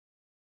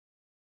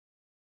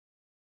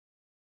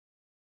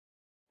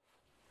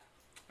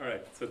All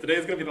right, so today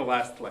is going to be the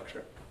last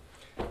lecture.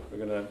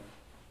 We're going to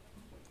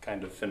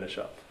kind of finish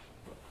up.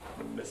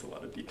 I'm going to miss a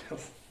lot of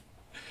details.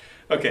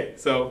 Okay,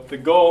 so the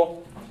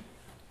goal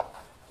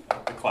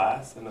of the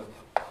class, and what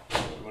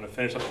we want to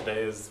finish up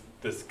today, is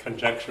this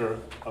conjecture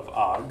of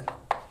Ogg,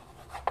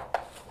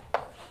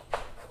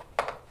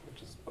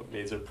 which is what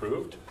Mazur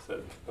proved. So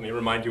let me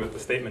remind you what the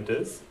statement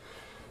is.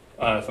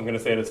 So I'm going to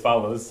say it as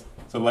follows.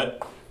 So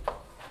let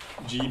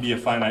G be a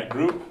finite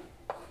group.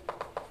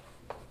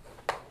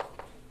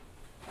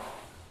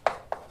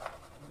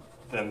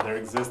 Then there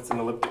exists an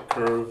elliptic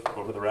curve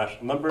over the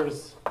rational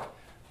numbers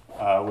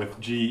with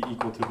G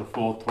equal to the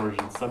full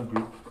torsion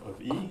subgroup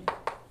of E,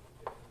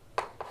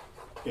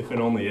 if and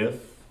only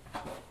if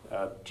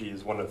G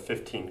is one of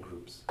 15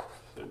 groups.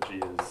 So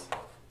G is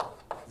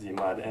Z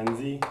mod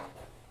NZ,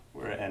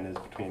 where N is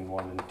between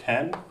 1 and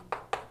 10,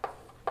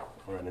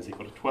 or N is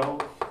equal to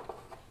 12,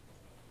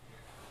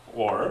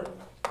 or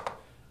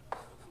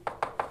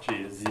G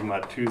is Z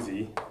mod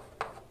 2Z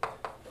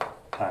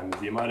times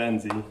Z mod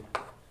NZ,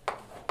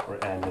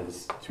 where N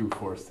is 2,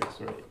 4,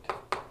 6, or 8.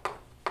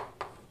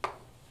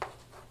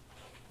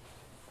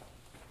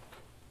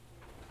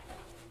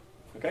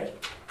 Okay?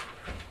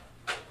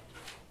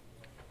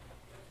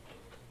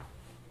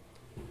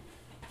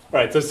 All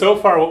right, so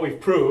far what we've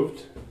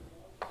proved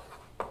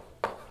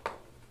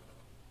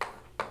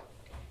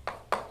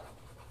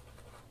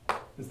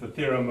is the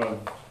theorem of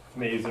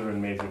Mazur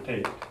and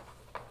Mazur-Tate.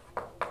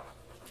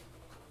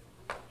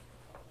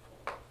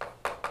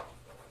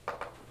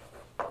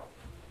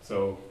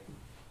 So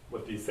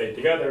what these say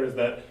together is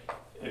that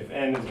if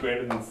N is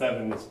greater than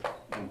 7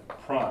 and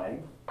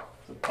prime,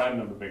 so prime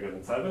number bigger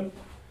than 7,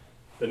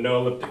 then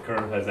no elliptic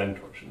curve has N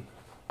torsion.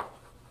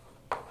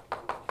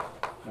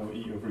 No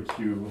E over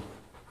Q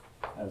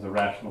has a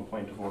rational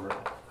point of order N.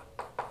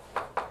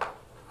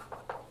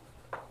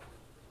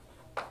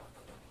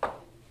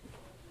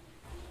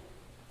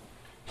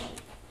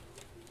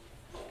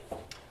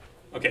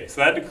 Okay, so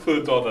that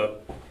includes all the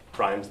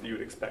primes that you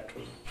would expect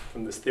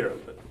from this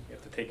theorem, but we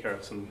have to take care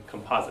of some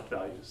composite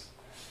values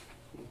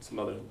and some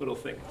other little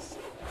things.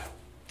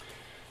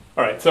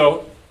 All right,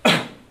 so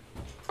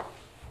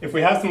if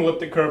we have some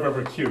elliptic curve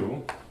over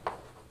Q,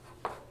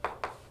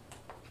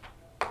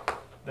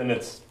 then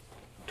its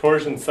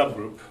torsion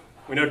subgroup.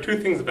 We know two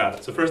things about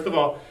it. So first of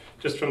all,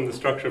 just from the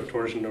structure of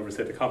torsion over,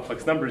 say, the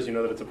complex numbers, you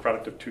know that it's a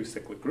product of two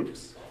cyclic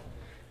groups,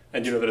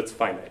 and you know that it's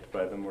finite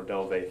by the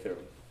Mordell-Weil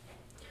theorem.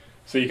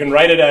 So you can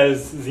write it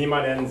as Z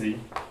mod NZ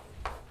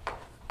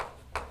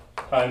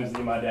times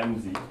Z mod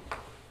MZ,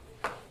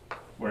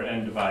 where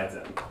N divides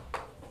M.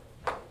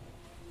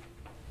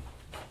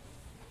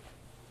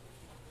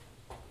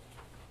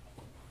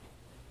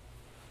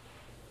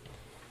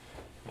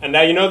 And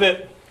now you know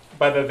that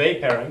by the Weil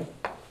pairing,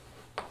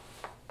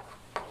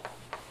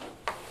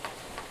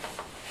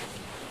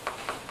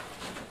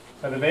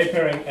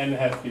 N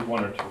has to be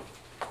 1 or 2.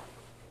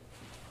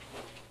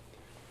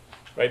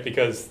 Right,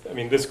 because, I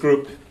mean, this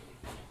group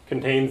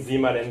contains Z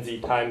mod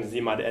NZ times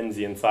Z mod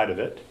NZ inside of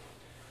it.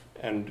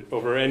 And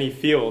over any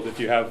field, if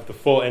you have the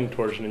full N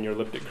torsion in your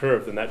elliptic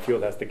curve, then that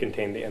field has to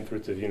contain the nth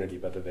roots of unity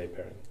by the Weil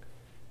pairing.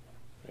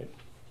 Right?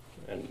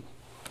 And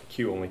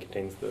Q only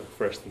contains the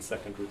first and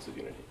second roots of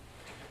unity.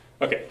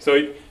 Okay,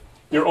 so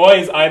you're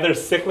always either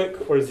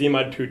cyclic or Z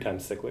mod 2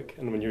 times cyclic.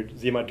 And when you're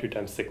Z mod 2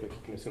 times cyclic, you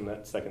can assume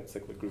that second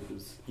cyclic group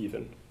is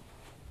even.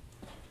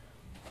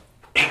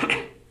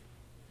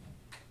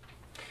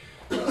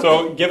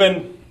 So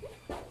given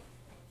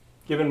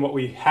what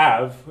we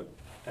have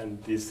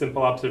and these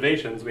simple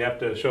observations, we have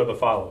to show the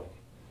following.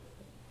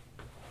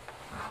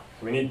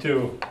 We need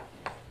to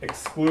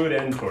exclude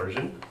N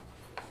torsion.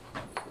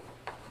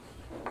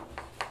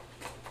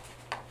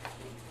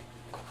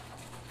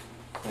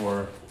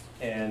 For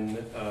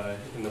N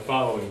in the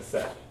following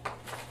set: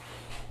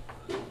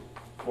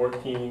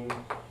 14,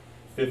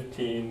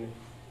 15,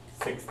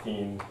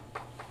 16,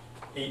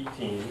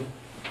 18,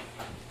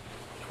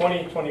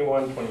 20,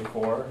 21,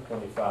 24,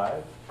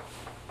 25,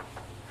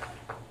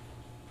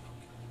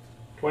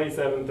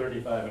 27,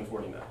 35, and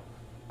 49.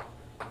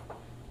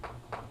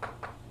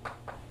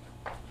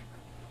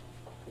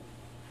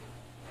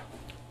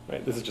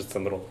 Right, this is just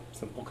some little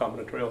simple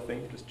combinatorial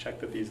thing. You just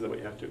check that these are what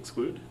you have to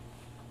exclude.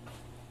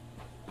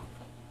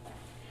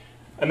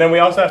 And then we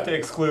also have to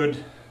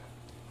exclude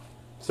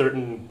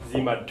certain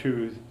Z mod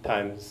 2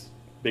 times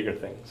bigger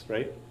things,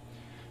 right?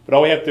 But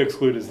all we have to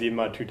exclude is Z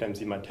mod 2 times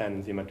Z mod 10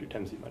 and Z mod 2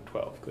 times Z mod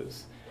 12,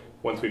 because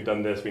once we've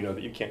done this, we know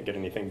that you can't get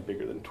anything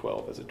bigger than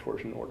 12 as a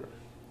torsion order.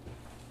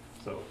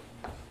 So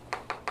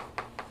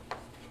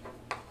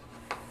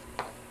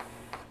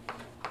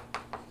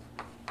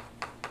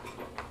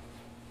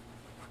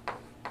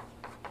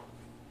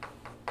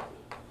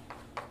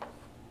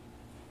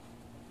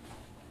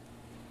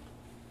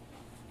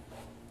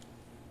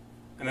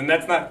and then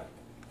that's not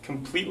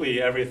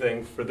completely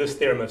everything for this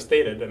theorem I've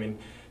stated. I mean,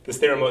 this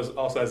theorem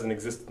also has an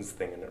existence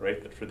thing in it,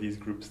 right? That for these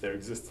groups there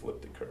exists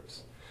elliptic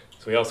curves.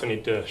 So we also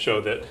need to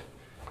show that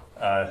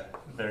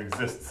there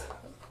exist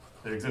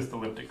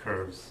elliptic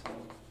curves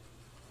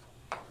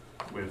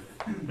with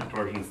the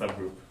torsion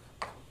subgroup,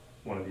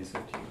 one of these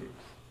 15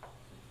 groups.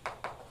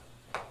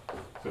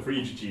 So for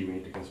each G, we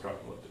need to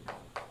construct an elliptic curve.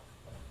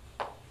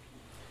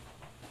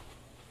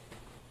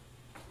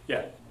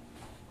 Yeah.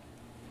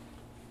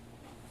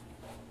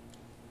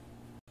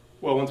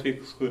 Well, once we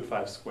exclude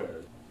 5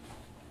 squared.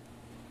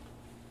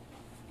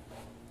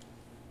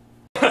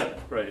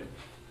 Right.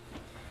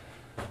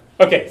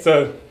 Okay,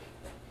 so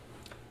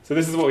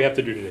this is what we have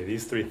to do today,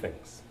 these 3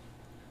 things.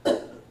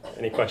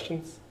 Any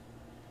questions?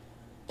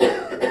 All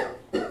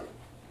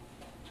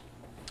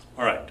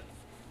right.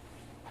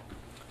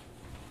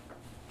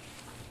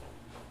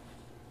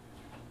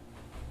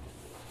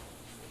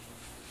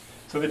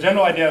 So the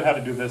general idea of how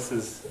to do this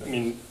is, I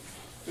mean,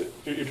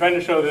 you're trying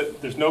to show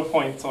that there's no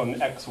points on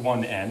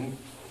x1n.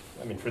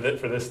 I mean, for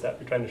this step,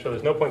 you're trying to show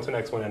there's no points on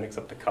x1n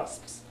except the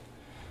cusps.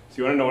 So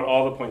you want to know what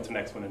all the points on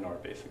x1n are,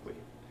 basically.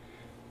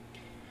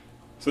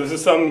 So this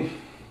is some,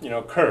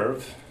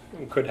 curve.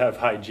 It could have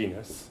high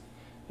genus.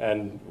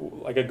 And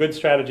like a good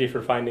strategy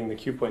for finding the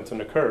Q points on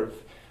a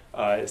curve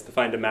is to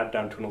find a map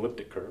down to an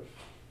elliptic curve.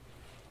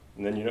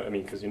 And then,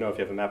 because if you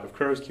have a map of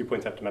curves, Q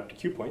points have to map to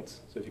Q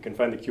points. So if you can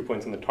find the Q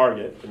points on the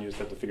target, then you just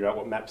have to figure out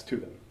what maps to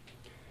them.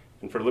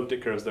 And for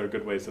elliptic curves, there are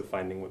good ways of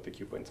finding what the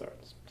Q points are.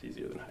 It's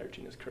easier than higher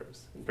genus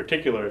curves. In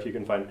particular, if you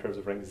can find curves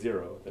of rank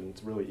 0, then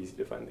it's really easy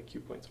to find the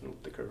Q points on an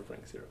elliptic curve of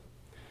rank 0.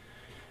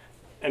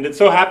 And it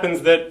so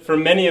happens that for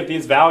many of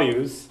these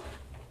values,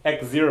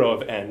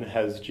 x0 of n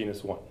has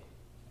genus 1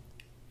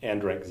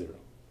 and rank 0.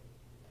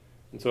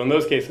 And so in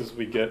those cases,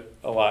 we get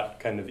a lot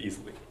kind of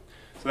easily.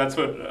 So that's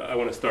what I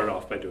want to start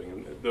off by doing,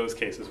 in those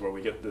cases where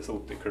we get this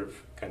elliptic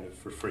curve kind of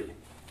for free.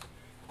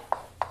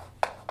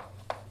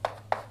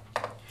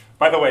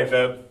 By the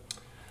way,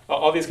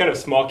 all these kind of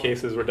small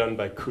cases were done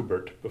by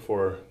Kubert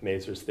before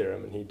Mazur's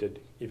theorem, and he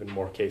did even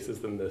more cases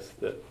than this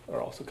that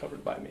are also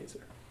covered by Mazur.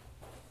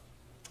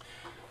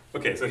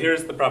 Okay, so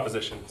here's the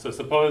proposition. So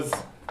suppose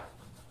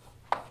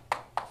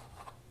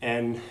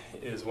n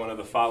is one of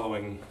the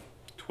following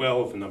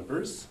 12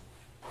 numbers: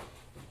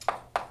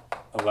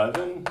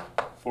 11,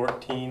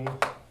 14,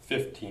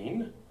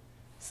 15,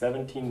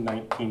 17,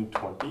 19,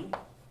 20,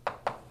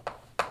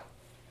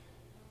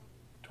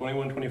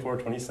 21, 24,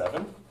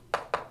 27,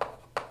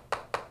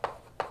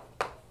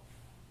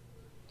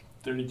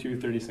 32,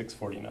 36,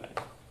 49.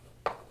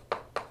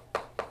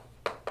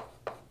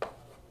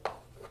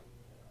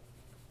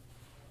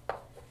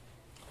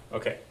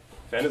 Okay,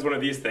 if n is one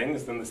of these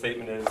things, then the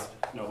statement is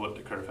no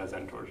elliptic curve has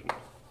n torsion.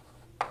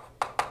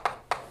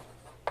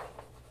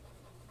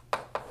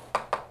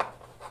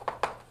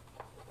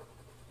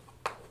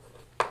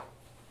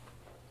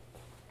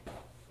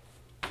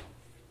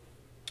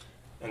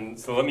 And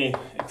so let me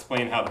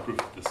explain how the proof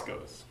of this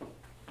goes.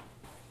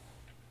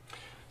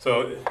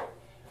 So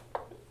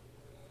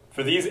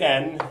for these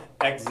n,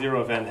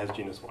 x0 of n has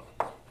genus 1.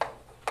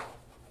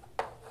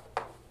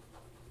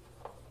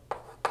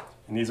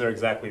 And these are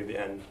exactly the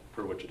n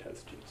for which it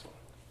has genus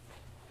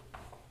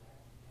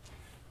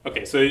 1.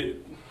 Okay, so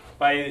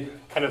by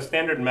kind of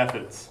standard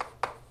methods,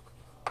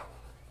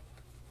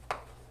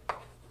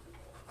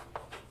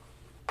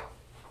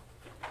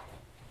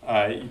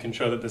 you can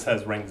show that this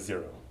has rank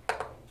 0.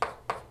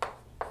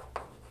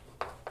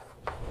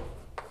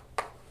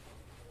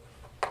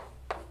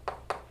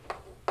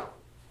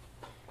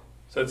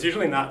 So it's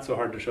usually not so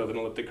hard to show that an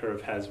elliptic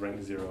curve has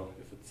rank 0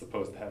 if it's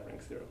supposed to have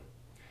rank 0.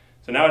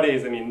 So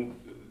nowadays,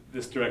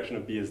 this direction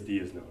of B as D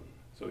is known.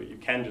 So you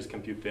can just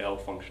compute the L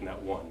function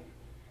at 1.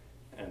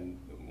 And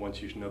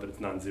once you know that it's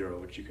non-zero,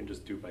 which you can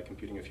just do by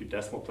computing a few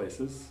decimal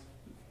places,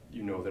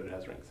 you know that it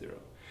has rank 0.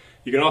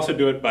 You can also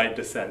do it by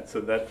descent.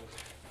 So that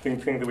thing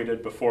that we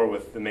did before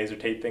with the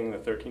Mazur-Tate thing, the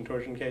 13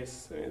 torsion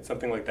case,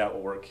 something like that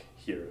will work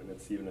here. And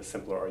it's even a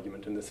simpler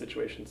argument in this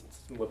situation since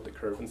it's an elliptic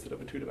curve instead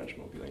of a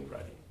 2-dimensional Abelian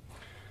variety.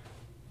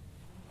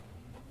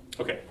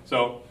 Okay,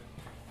 so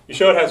you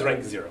show it has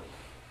rank 0.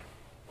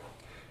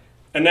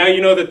 And now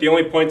you know that the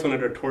only points on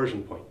it are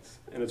torsion points.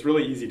 And it's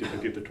really easy to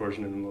compute the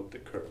torsion in an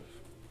elliptic curve.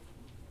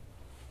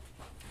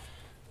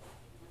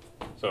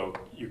 So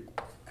you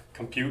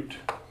compute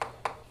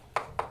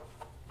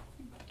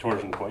the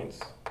torsion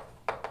points,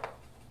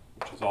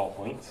 which is all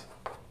points.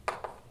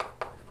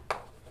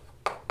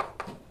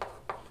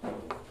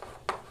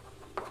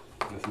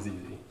 This is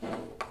easy.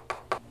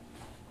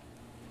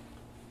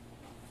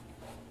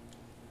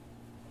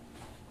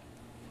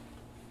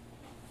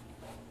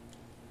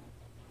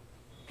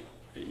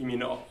 You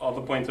mean all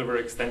the points over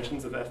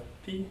extensions of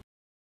FP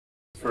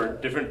for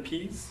different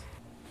P's?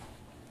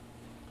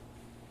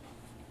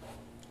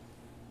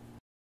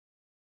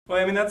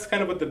 Well, that's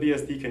kind of what the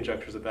BSD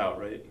conjecture is about,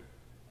 right?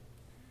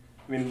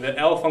 The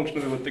L function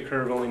of the elliptic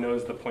curve only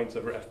knows the points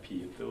over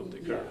FP of the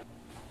elliptic curve.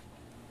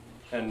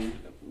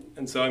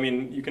 And so,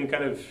 you can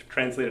kind of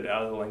translate it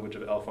out of the language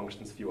of L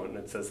functions if you want, and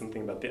it says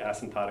something about the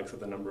asymptotics of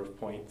the number of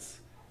points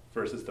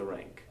versus the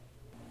rank.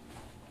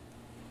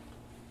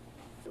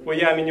 Well,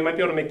 yeah, you might be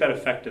able to make that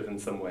effective in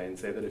some way and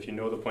say that if you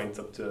know the points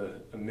up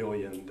to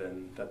 1,000,000,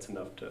 then that's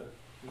enough to,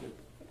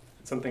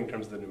 it's something in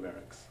terms of the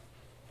numerics.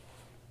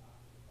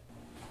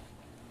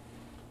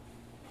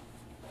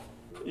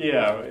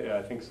 Yeah,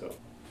 I think so.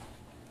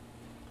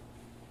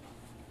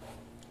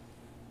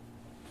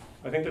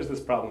 I think there's this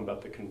problem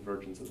about the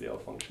convergence of the L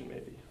function,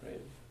 maybe,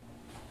 right?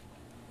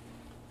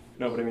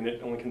 No, but I mean,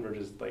 it only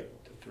converges like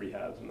to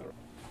 3/2 in the.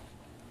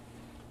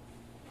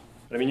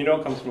 But I mean, you know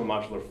it comes from a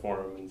modular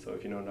form, and so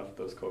if you know enough of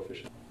those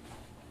coefficients.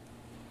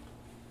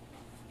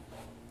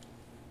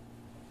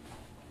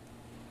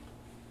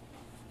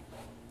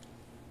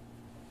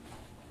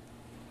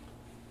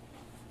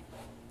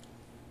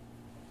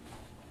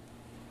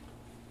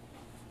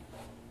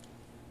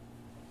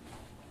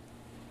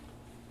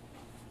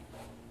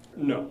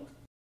 No.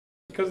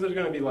 Because there's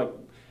going to be like, I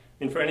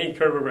mean, for any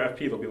curve over FP,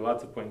 there'll be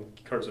lots of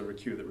point curves over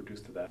Q that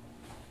reduce to that.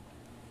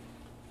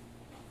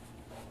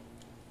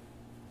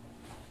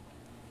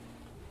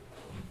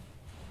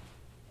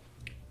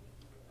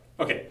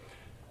 Okay,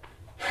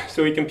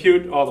 so we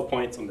compute all the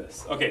points on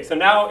this. Okay, so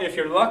now if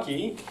you're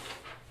lucky,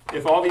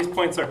 if all these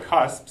points are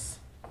cusps,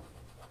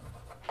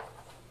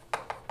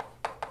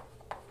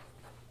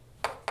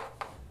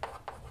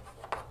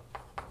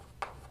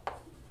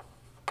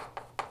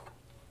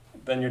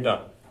 then you're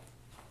done.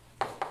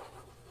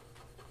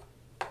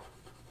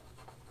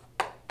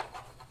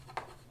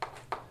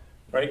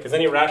 Right? Because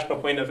any rational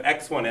point of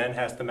x1n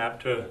has to map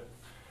to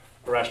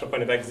a rational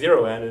point of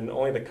x0n, and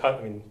only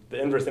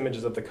the inverse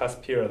images of the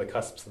cusp here are the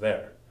cusps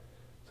there.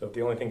 So if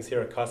the only things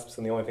here are cusps,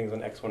 and the only things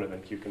on x1 of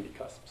nq can be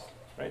cusps,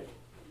 right?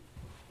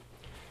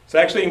 So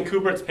actually in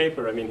Kubert's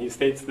paper, I mean, he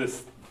states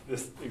this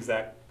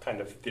exact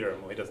kind of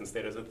theorem. Well, he doesn't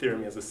state it as a theorem,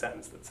 he has a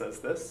sentence that says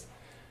this.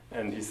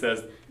 And he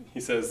says,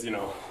 you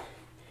know,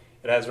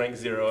 it has rank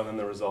 0, and then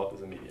the result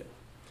is immediate,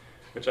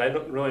 which I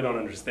really don't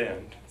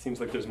understand. It seems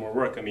like there's more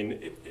work. I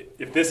mean,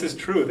 if this is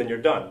true, then you're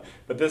done.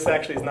 But this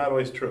actually is not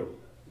always true.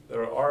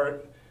 There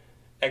are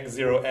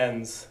x0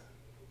 n's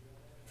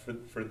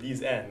for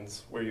these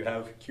n's where you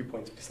have q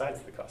points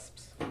besides the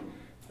cusps.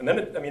 And then,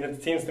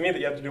 it seems to me that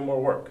you have to do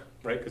more work,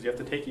 right? Because you have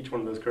to take each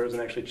one of those curves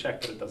and actually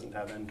check that it doesn't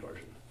have n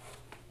torsion.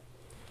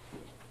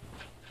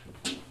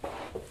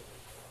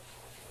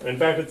 And in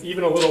fact, it's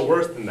even a little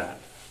worse than that.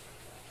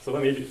 So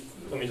let me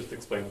just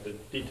explain what the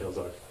details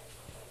are.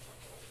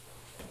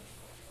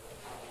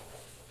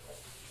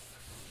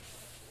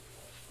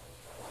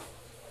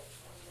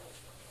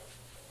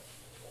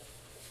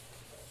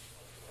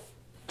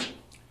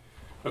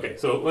 Okay,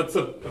 so let's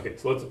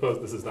suppose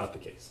this is not the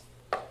case.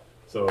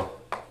 So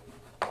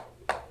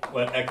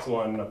let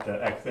x1 up to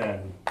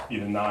xn be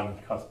the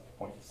non-cusp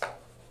points.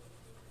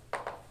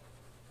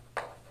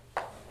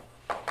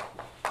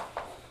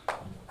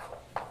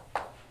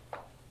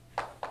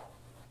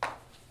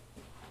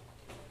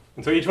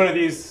 And so each one of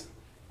these,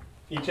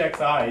 each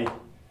xi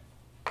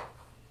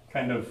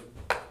kind of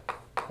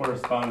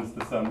corresponds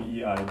to some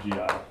ei gi,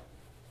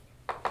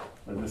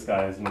 where this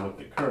guy is an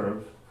elliptic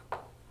curve,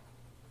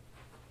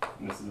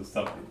 and this is a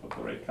subgroup of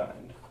the right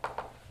kind.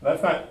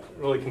 That's not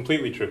really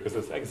completely true, because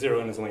this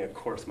x0n is only a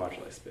coarse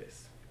moduli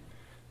space.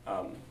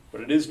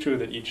 But it is true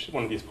that each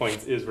one of these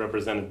points is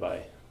represented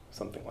by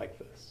something like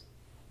this.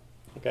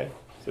 Okay?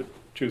 So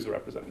choose a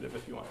representative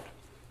if you want.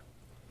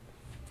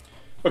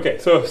 Okay,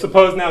 so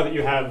suppose now that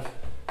you have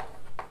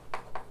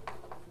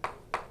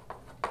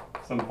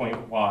some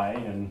point y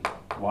and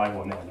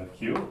y1n of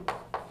q,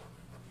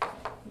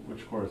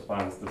 which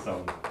corresponds to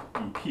some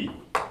EP.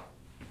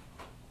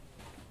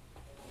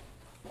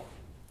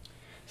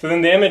 So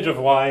then the image of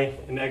y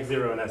in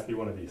x0 has to be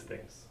one of these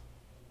things.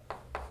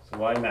 So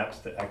y maps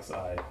to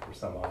xi for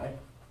some I.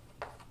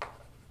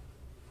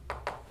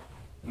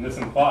 And this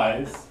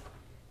implies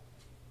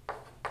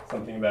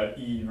something about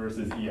E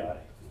versus EI,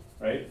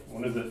 right?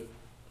 What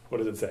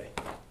does it say?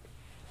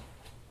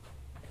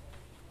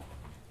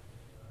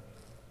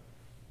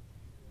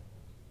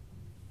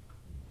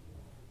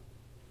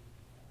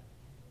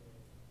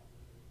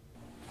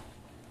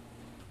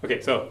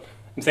 Okay, so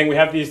I'm saying we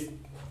have these,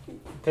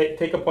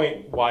 take a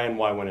point y and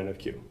y1n of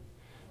q.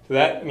 So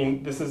that,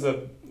 this is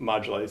a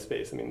moduli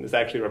space. This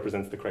actually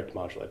represents the correct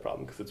moduli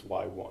problem because it's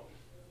y1.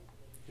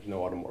 There's no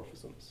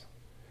automorphisms.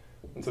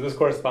 And so this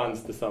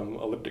corresponds to some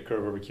elliptic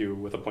curve over q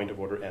with a point of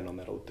order n on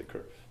that elliptic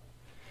curve.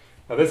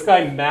 Now this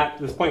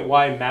point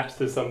y maps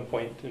to some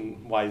point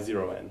in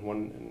y0n.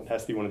 And it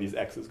has to be one of these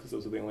x's because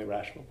those are the only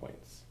rational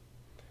points.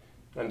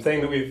 And I'm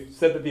saying that we've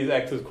said that these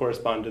x's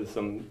correspond to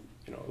some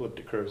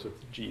elliptic curves with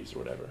g's or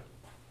whatever.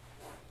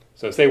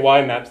 So say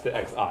y maps to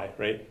xi,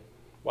 right?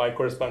 Y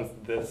corresponds to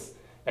this,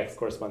 x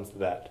corresponds to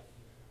that.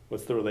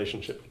 What's the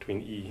relationship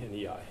between E and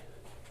EI?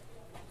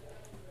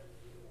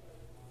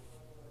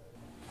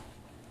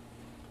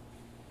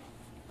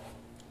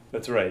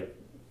 That's right.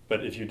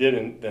 But if you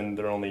didn't, then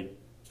they're only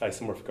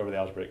isomorphic over the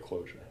algebraic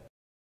closure.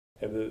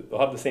 They'll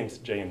have the same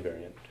J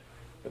invariant.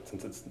 But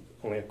since it's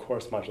only a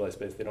coarse moduli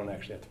space, they don't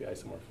actually have to be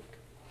isomorphic.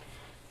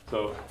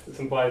 So this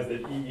implies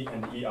that E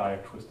and EI are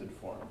twisted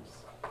forms.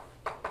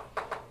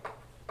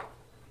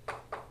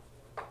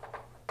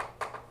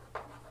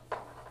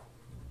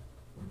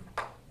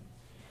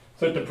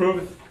 So to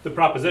prove the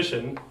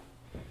proposition,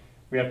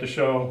 we have to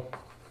show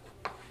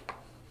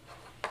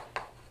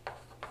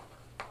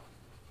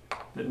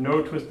that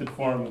no twisted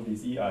form of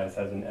these EIs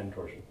has an end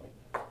torsion point.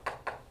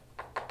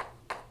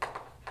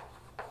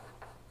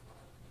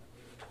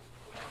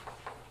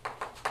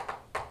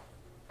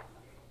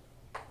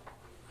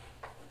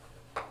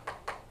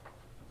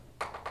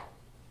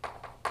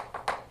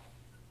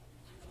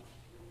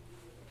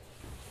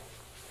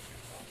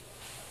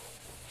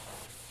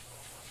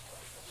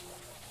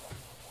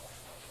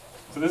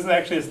 So this is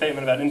actually a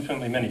statement about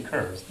infinitely many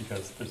curves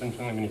because there's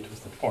infinitely many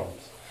twisted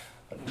forms.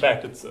 But in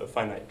fact, it's a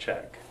finite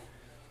check.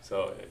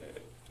 So,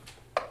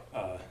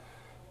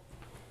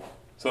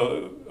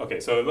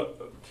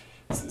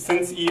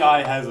 since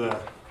EI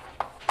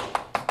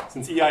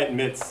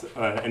admits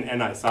an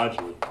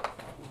n-isogeny,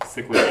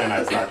 cyclic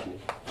n-isogeny,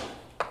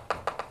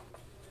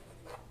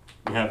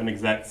 we have an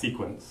exact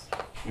sequence,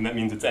 and that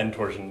means its end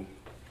torsion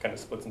kind of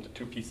splits into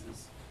two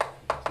pieces.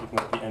 So you can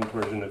get the end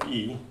torsion of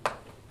E.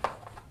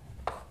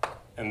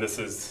 And this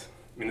is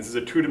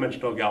a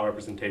two-dimensional Galois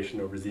representation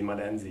over Z mod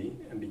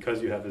NZ, and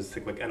because you have a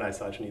cyclic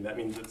n-isogeny, that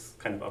means it's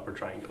kind of upper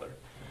triangular.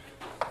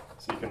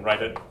 So you can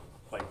write it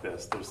like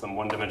this. There's some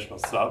one-dimensional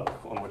sub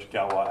on which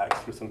Galois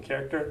acts for some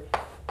character,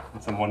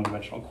 and some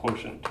one-dimensional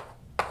quotient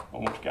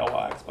on which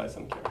Galois acts by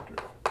some character.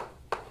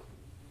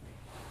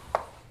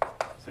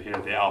 So here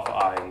the alpha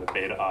I and the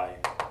beta I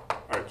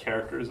are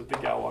characters of the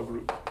Galois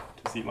group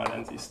to Z mod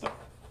NZ star.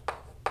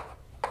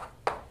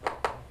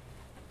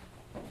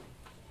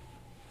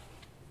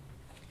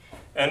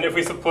 And if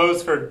we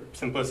suppose for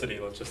simplicity,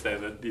 let's just say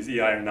that these EI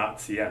are not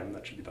CM,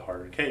 that should be the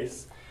harder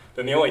case,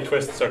 then the only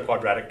twists are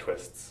quadratic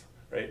twists,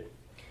 right?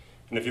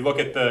 And if you look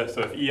at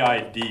so if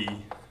EID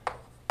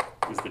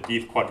is the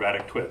dth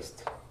quadratic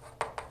twist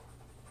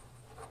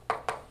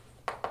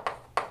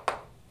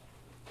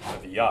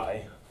of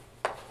EI,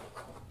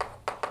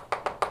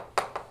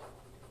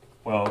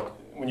 well,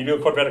 when you do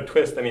a quadratic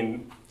twist, I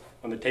mean,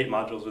 on the Tate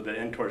modules with the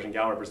end torsion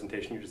Galois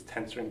representation, you're just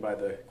tensoring by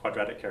the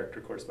quadratic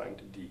character corresponding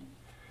to D.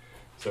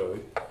 So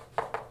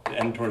the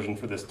end torsion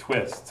for this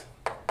twist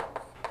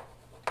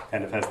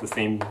kind of has the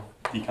same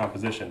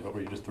decomposition, but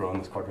where you just throw in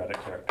this quadratic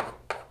character.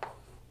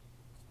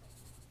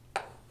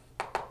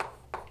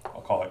 I'll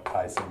call it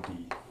chi sub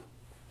D.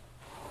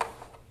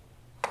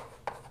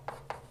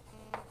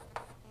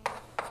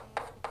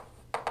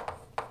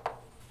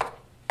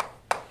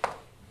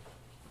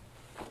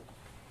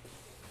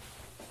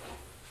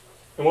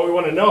 And what we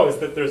want to know is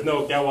that there's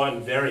no Galois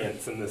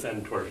invariance in this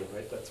end torsion,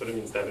 right? That's what it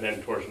means to have an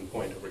end torsion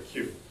point over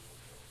Q.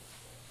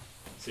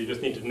 So you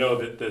just need to know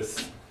that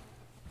this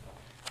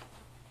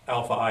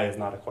alpha I is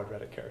not a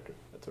quadratic character.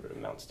 That's what it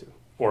amounts to.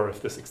 Or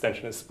if this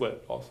extension is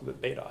split, also that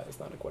beta I is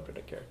not a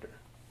quadratic character.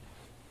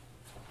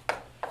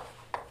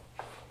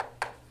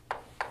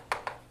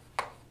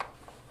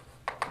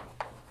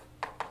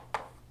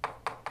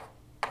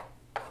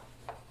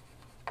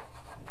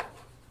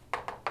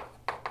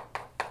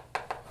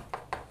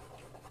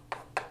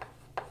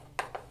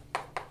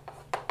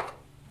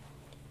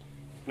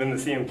 And in the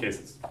CM case,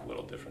 it's a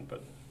little different,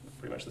 but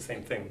pretty much the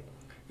same thing.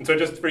 And so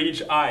just for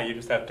each I, you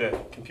just have to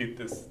compute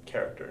this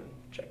character and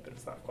check that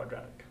it's not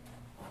quadratic.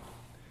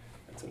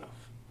 That's enough.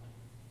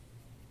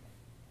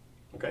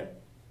 Okay?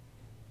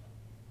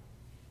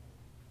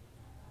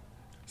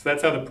 So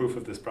that's how the proof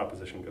of this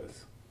proposition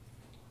goes.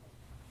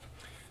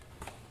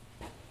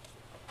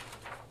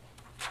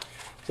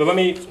 So I'm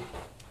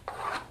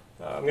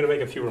going to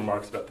make a few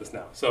remarks about this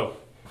now. So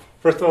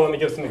first of all, let me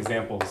give some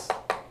examples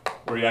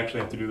where you actually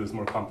have to do this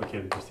more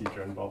complicated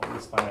procedure involving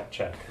this finite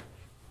check.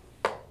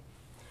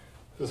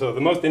 So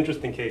the most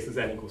interesting case is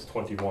n equals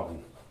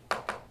 21.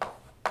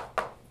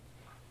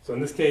 So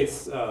in this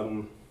case,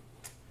 on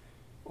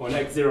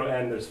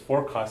x0n, there's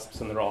 4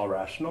 cusps, and they're all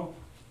rational.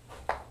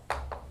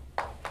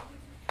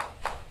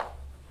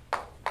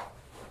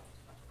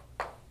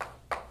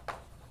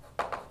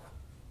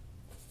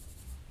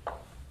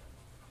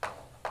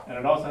 And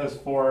it also has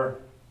 4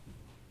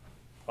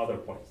 other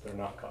points that are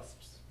not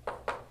cusps.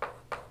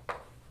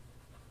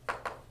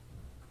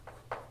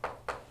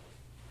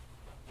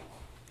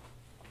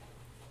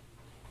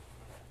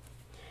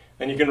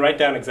 And you can write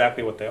down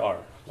exactly what they are.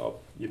 I'll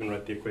even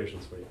write the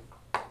equations for you.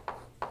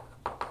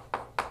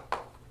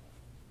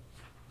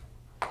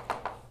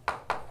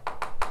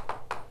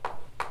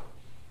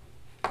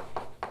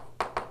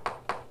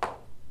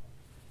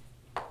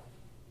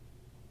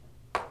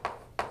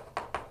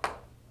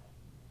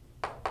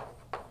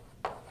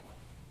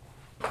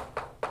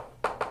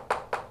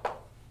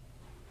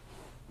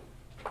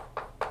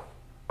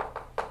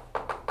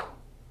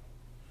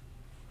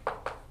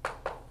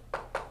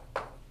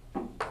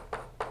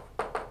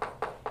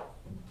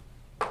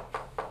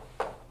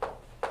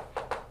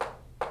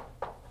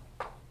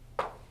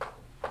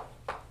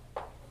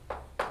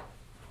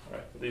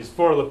 These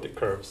 4 elliptic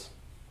curves.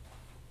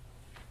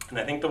 And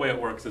I think the way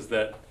it works is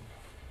that,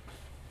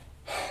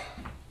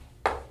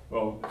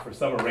 well, for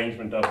some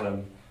arrangement of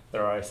them,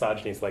 there are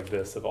isogenies like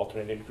this of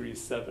alternating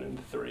degrees 7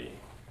 and 3.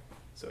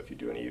 So if you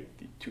do any of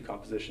the 2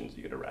 compositions,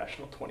 you get a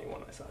rational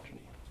 21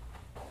 isogeny.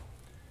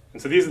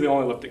 And so these are the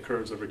only elliptic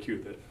curves over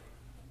Q that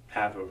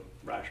have a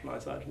rational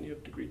isogeny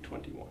of degree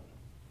 21.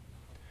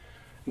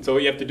 And so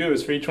what you have to do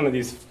is for each one of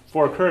these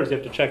four curves, you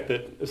have to check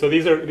that. So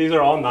these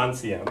are all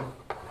non-CM.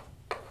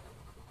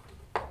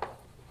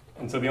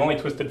 And so the only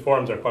twisted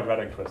forms are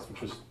quadratic twists,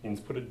 which means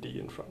put a d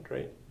in front,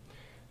 right?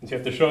 And so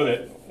you have to show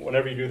that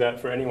whenever you do that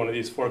for any one of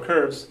these four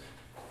curves,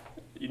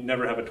 you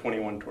never have a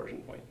 21 torsion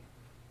point.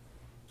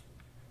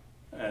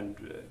 And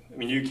I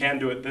mean, you can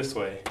do it this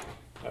way.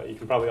 You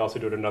can probably also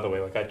do it another way.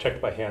 Like I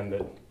checked by hand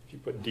that if you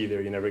put d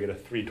there, you never get a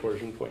 3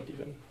 torsion point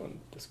even on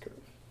this curve.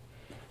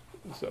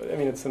 So I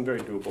mean, it's some very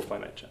doable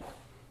finite check.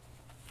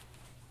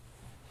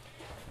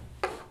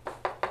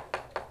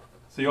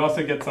 So you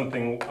also get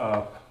something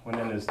when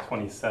n is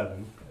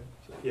 27.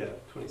 So yeah,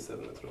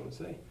 27, that's what I'm going to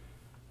say.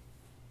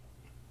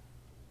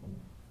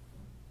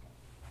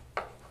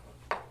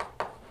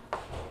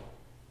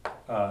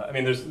 I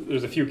mean,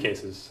 there's a few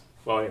cases.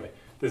 Well, anyway,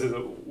 this is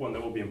one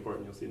that will be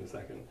important. You'll see in a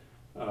second.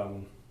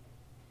 And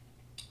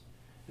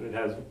it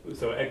has,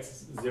 so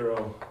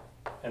x0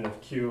 n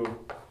of q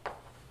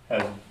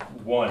has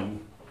one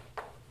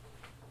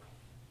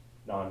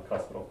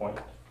non-cuspidal point.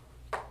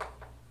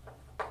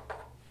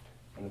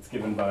 And it's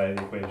given by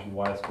the equation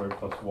y squared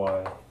plus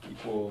y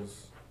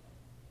equals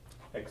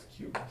x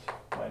cubed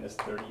minus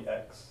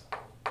 30x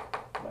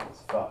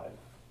minus 5.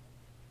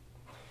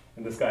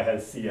 And this guy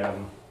has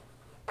Cm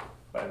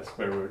by the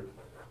square root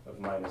of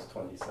minus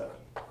 27.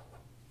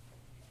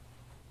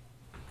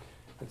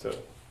 And so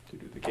to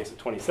do the case of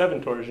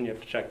 27 torsion, you have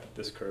to check that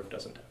this curve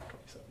doesn't have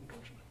 27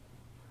 torsion.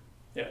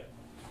 Yeah.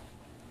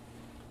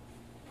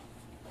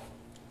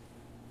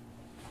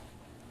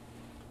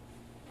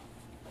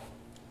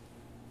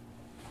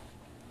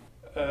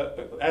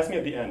 Ask me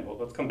at the end. Well,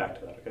 let's come back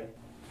to that, okay?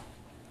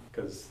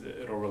 Because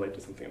it'll relate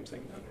to something I'm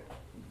saying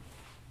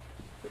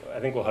now. I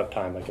think we'll have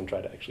time. I can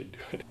try to actually do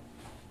it.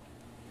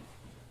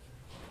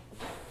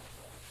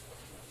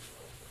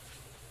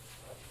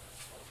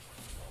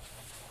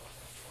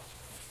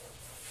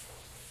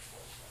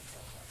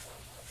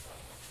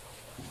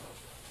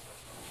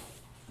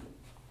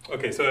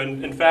 Okay, so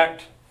in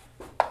fact,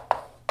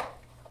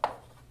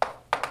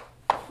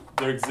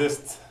 there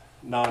exists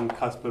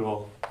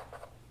non-cuspidal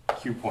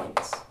Q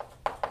points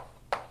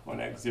on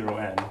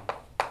x0n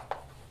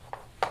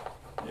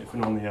if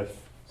and only if.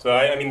 So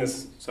I mean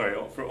this, sorry,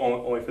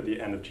 only for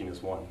the n of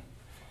genus 1.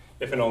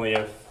 If and only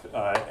if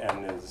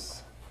n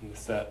is in the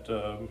set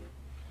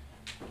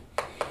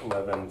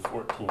 11,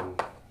 14,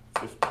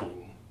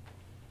 15,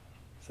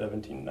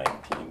 17,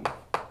 19,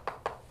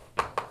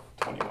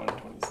 21,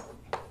 27.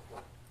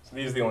 So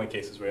these are the only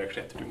cases where you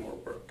actually have to do more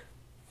work.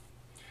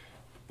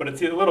 But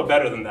it's a little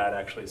better than that,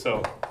 actually.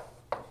 So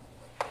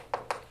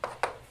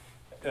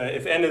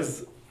if n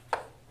is,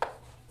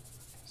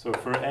 so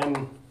for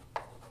n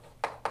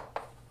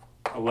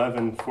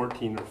 11,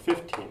 14, or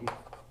 15,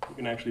 you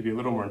can actually be a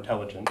little more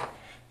intelligent.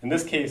 In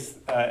this case,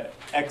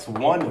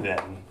 x1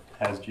 then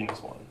has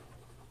genus 1.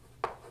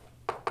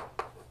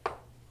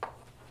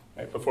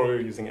 Right, before we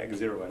were using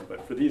x0n,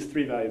 but for these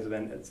three values of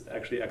n, it's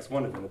actually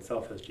x1 of n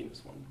itself has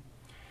genus 1.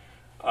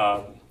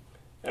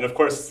 And of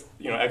course,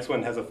 you know,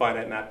 x1 has a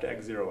finite map to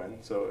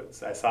x0n, so it's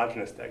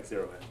isogenous to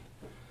x0n.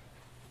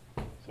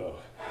 So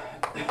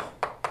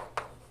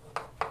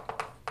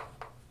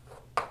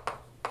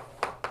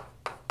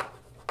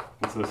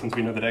and so since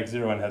we know that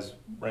x0n has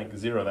rank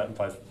 0, that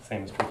implies that the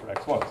same is true for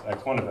x1. So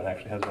x1 of n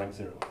actually has rank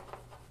 0.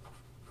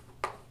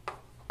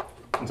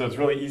 And so it's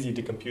really easy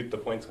to compute the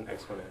points on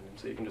x1n, and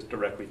so you can just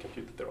directly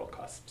compute that they're all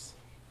cusps.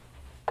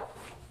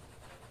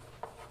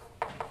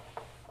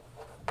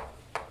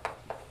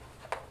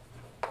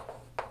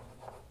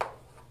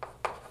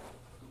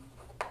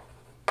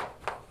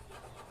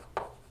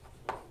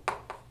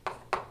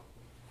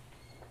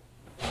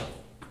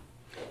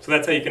 So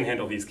that's how you can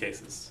handle these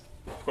cases.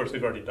 Of course,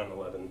 we've already done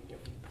 11,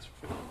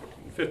 14,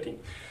 15.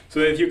 So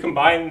if you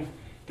combine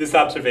this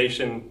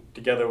observation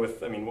together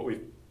with, I mean, what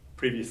we've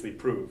previously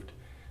proved,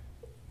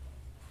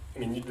 I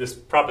mean, this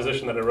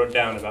proposition that I wrote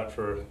down about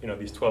for, you know,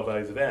 these 12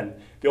 values of n,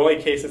 the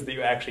only cases that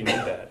you actually need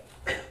that.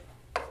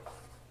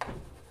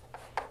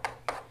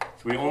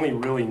 So we only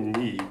really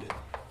need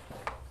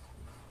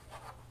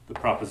the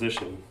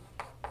proposition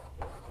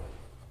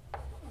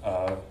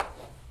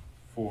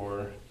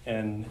for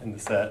n in the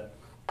set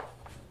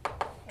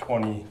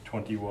 20,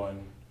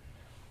 21,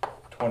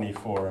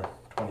 24,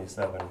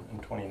 27,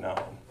 and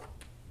 29.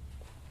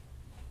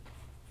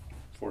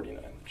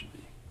 49 it should be.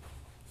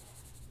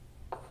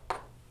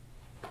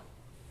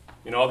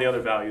 You know, all the other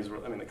values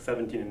were, I mean, like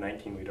 17 and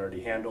 19 we'd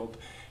already handled.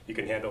 You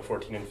can handle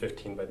 14 and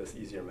 15 by this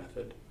easier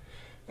method.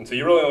 And so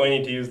you really only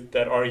need to use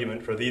that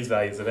argument for these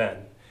values of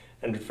n.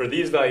 And for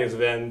these values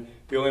of n,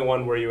 the only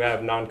one where you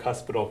have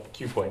non-cuspidal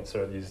Q points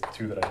are these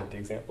two that I did the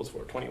examples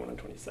for, 21 and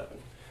 27.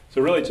 So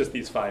really just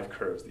these 5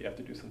 curves that you have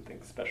to do something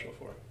special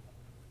for.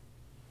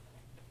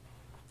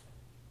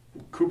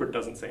 Kubert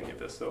doesn't say any of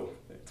this, so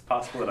it's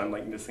possible that I'm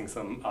like missing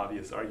some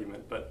obvious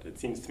argument, but it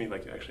seems to me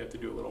like you actually have to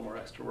do a little more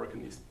extra work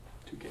in these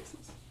 2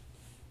 cases.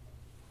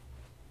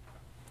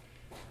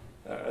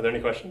 Are there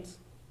any questions?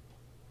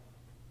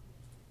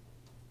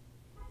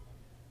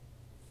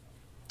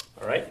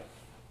 All right.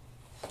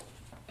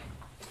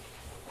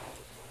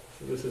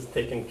 So this has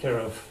taken care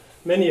of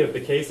many of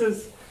the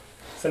cases.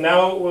 So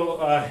now we'll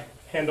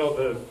handle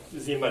the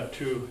Z mod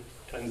 2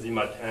 times Z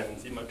mod 10 and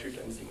Z mod 2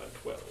 times Z mod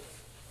 12.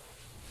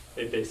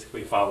 They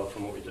basically follow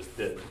from what we just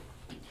did.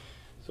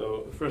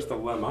 So first a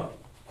lemma.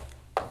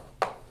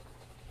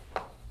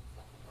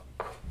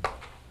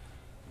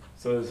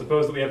 So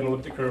suppose that we have an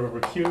elliptic curve over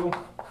Q,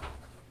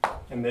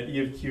 and that E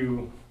of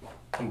Q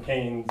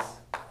contains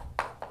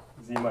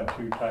Z mod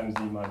 2 times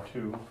Z mod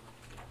 2,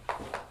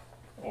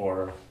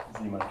 or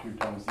Z mod 2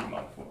 times Z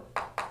mod 4.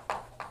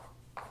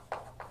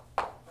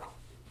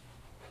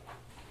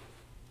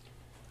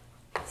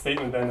 The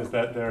statement then is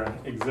that there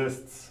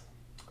exists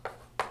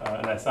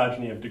an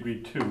isogeny of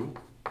degree 2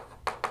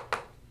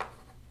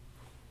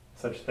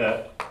 such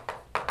that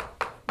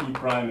E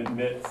prime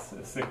admits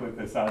a cyclic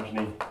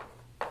isogeny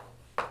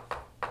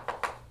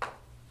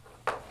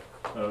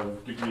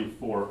of degree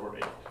 4 or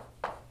 8.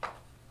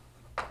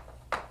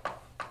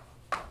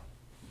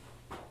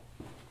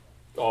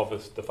 All of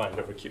this defined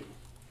over Q.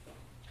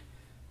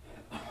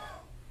 All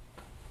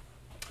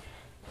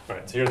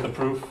right, so here's the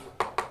proof.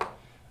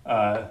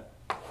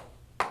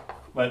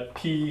 Let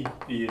P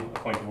be a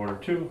point of order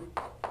 2,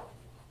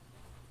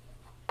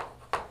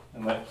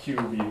 and let Q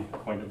be a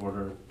point of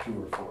order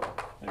 2 or 4,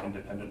 an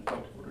independent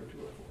point of order 2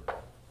 or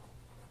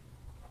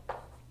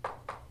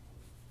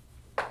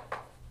 4.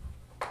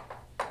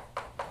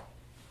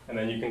 And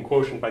then you can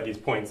quotient by these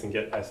points and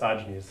get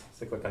isogenies,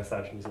 cyclic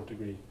isogenies of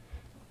degree,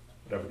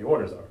 whatever the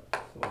orders are.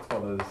 So let's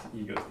call those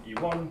E goes to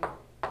E1.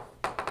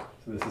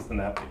 So this is the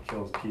map that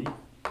kills P,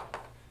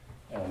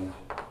 and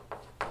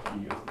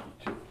E goes to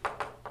E2.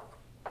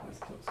 This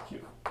kills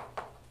Q.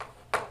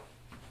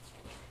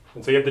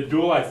 And so you have the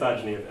dual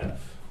isogeny of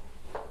F.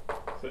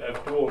 So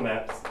F dual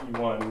maps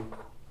E1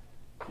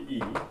 to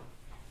E,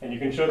 and you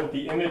can show that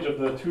the image of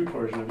the 2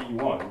 torsion of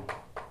E1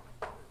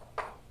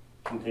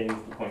 contains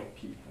the point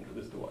P under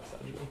this dual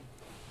isogeny.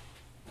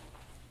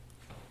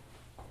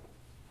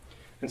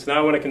 And so now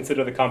I want to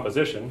consider the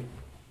composition,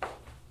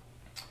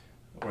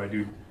 where I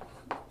do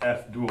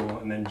F dual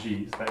and then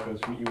G, so that goes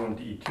from E1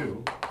 to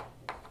E2.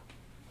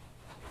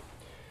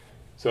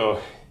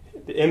 So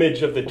the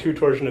image of the 2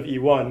 torsion of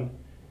E1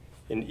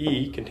 in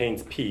E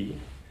contains P,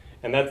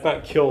 and that's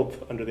not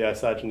killed under the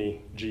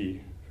isogeny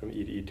G from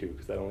E to E2,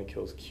 because that only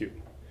kills Q.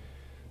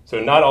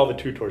 So not all the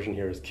 2 torsion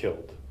here is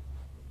killed.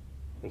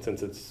 And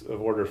since it's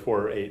of order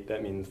 4 or 8,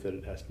 that means that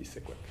it has to be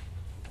cyclic.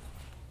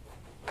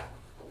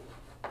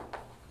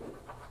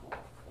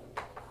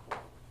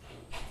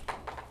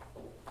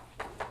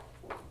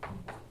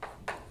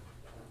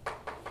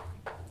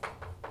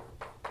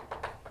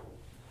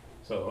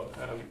 So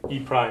E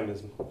prime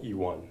is E1.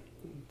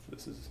 So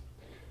this is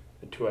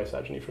a 2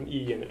 isogeny from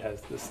E, and it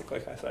has the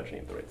cyclic isogeny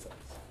of the right sides.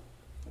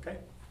 Okay?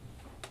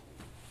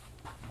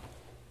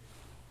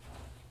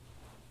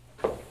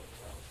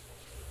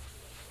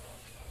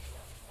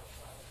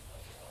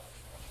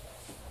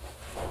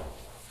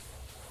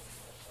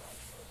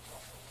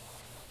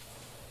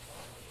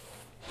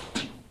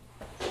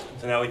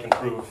 So now we can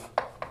prove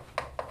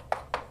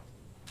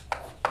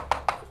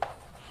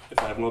if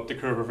I have an elliptic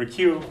curve over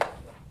Q,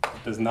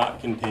 it does not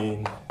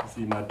contain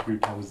Z mod 2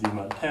 times Z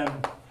mod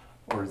 10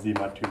 or Z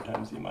mod 2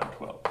 times Z mod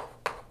 12.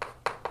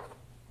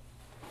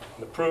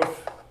 The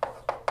proof,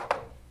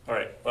 all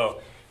right, well,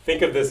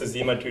 think of this as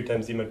Z mod 2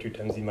 times Z mod 2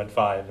 times Z mod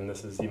 5, and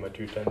this is Z mod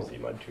 2 times Z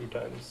mod 2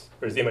 times,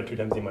 or Z mod 2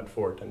 times Z mod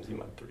 4 times Z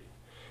mod 3.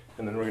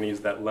 And then we're going to use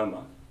that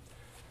lemma.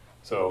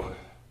 So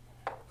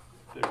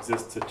there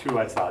exists a 2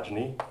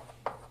 isogeny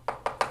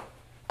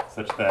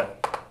such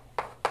that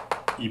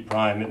E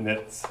prime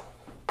admits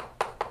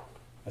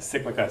a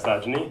cyclic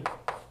isogeny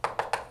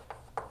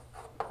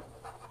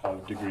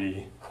of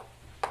degree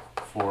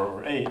 4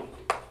 or 8.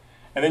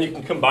 And then you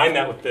can combine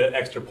that with the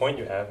extra point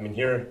you have. I mean,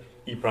 here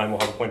E prime will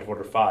have a point of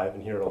order 5,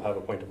 and here it'll have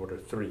a point of order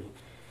 3.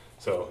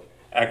 So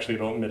actually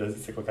it'll admit a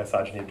cyclic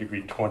isogeny of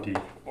degree 20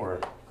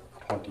 or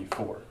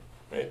 24,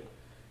 right?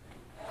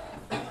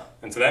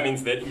 And so that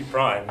means that E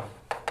prime,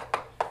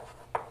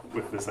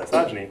 with this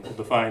isogeny, will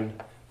define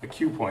a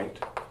Q point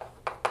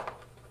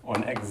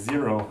on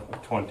x0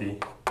 of 20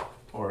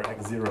 or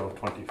x0 of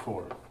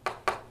 24.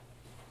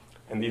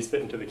 And these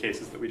fit into the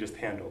cases that we just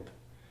handled.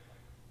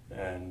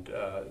 And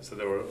so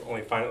there were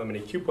only finite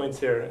limiting Q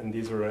points here, and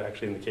these were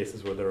actually in the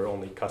cases where there were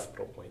only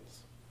cuspidal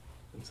points.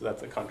 And so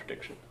that's a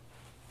contradiction.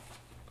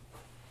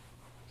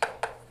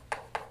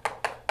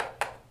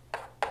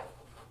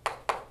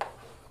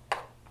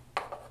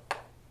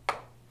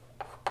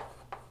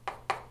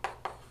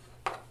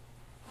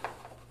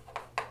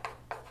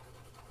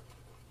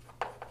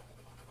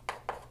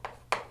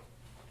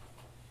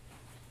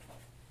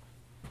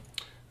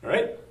 All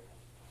right.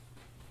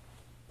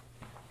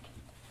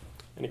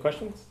 Any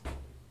questions?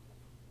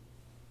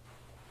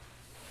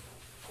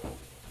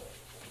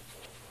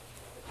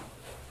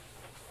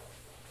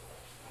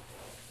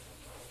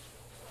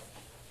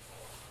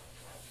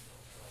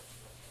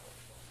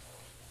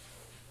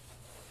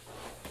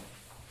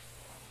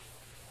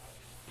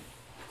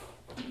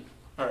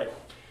 All right.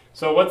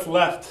 So what's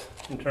left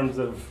in terms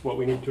of what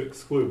we need to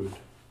exclude?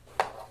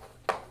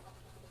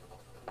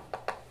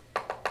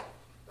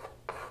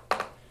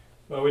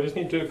 Well, we just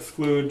need to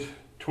exclude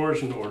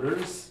torsion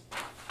orders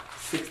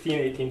 16,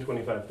 18,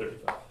 25,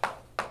 35.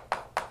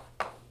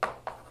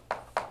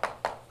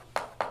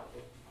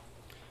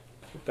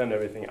 We've done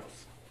everything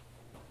else.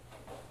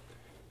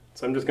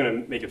 So I'm just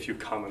going to make a few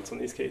comments on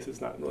these cases,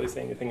 not really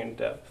say anything in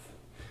depth.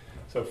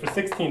 So for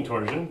 16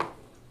 torsion,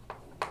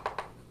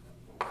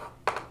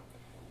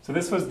 so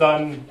this was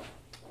done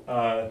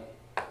by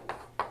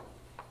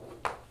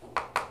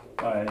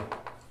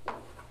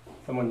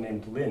someone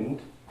named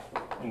Lind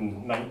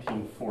in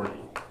 1940.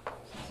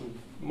 So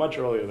much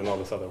earlier than all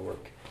this other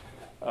work.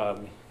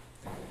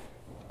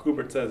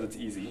 Kubert says it's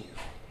easy.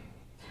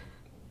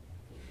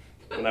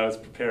 When I was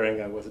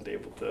preparing, I wasn't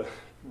able to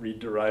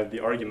rederive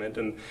the argument,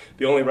 and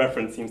the only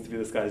reference seems to be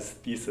this guy's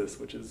thesis,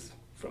 which is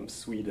from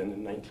Sweden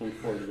in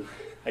 1940.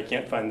 I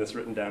can't find this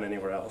written down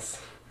anywhere else.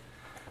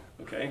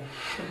 Okay?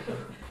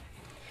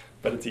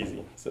 But it's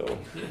easy, so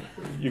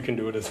you can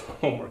do it as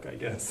homework, I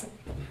guess.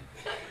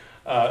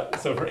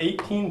 So for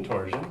 18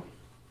 torsion,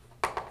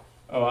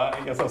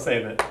 I guess I'll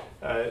say that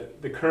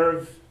the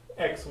curve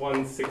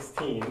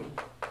x116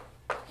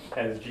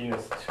 has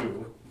genus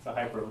 2. It's a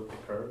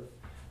hyperelliptic curve.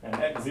 And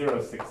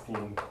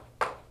x016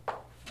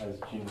 has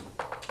genus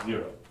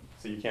 0.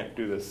 So you can't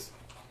do this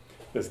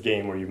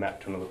game where you map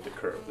to an elliptic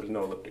curve. There's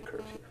no elliptic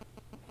curve here.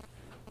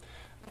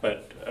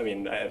 But, I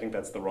mean, I think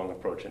that's the wrong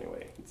approach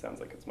anyway. It sounds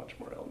like it's much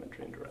more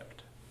elementary and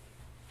direct.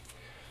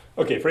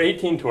 Okay, for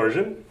 18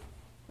 torsion,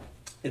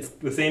 it's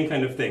the same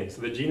kind of thing.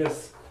 So the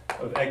genus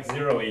of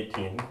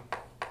x018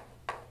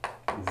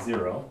 is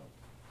 0,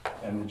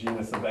 and the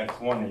genus of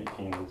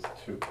x118 is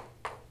 2.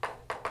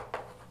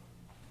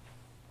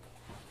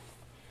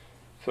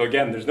 So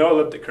again, there's no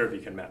elliptic curve you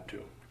can map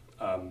to.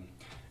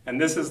 And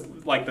this is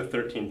like the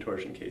 13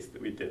 torsion case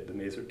that we did, the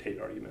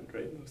Mazur-Tate argument,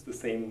 right? It was the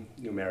same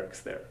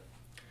numerics there.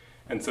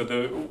 And so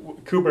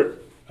Kubert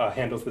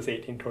handles this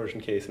 18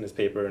 torsion case in his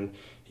paper, and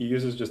he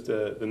uses just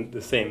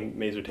the same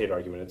Mazur-Tate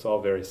argument. It's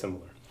all very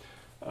similar.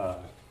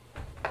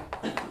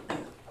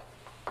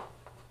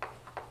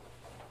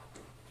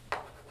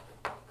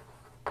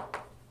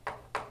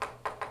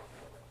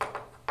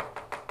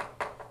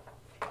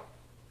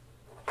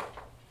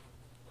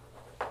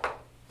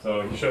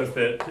 So he shows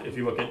that if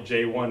you look at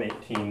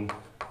J118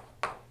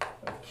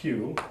 of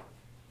Q,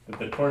 that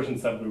the torsion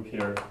subgroup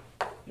here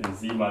is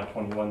Z mod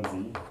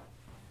 21Z,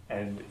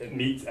 and it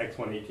meets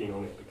X118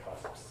 only at the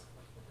cusps.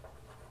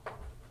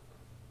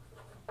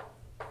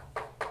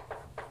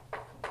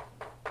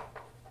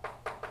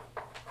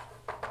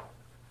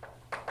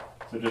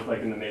 So just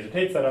like in the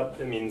Mazur-Tate setup,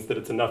 it means that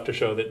it's enough to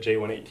show that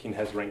J118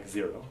 has rank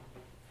 0.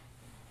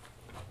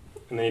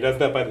 And then he does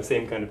that by the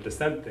same kind of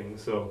descent thing.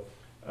 So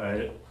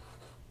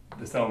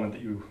this element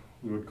that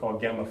we would call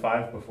gamma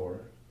 5 before,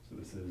 so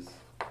this is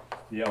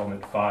the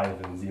element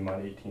 5 in Z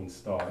mod 18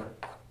 star.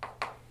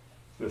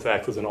 So this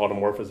acts as an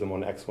automorphism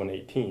on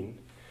X118,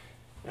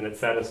 and it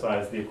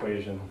satisfies the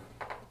equation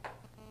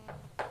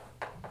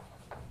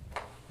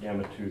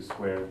gamma 2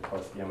 squared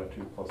plus gamma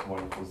 2 plus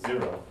 1 equals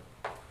 0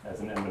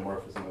 as an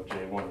endomorphism of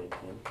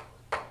J118.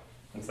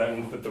 And so that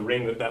means that the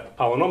ring that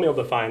polynomial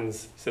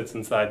defines sits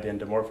inside the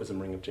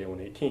endomorphism ring of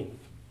J118.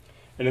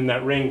 And in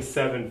that ring,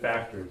 7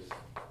 factors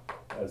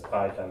as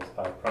pi times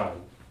pi prime,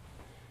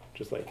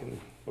 just like in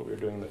what we were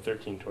doing in the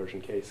 13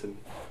 torsion case, and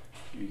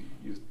you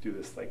do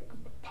this like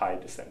pi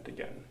descent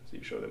again. So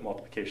you show that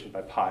multiplication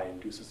by pi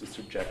induces a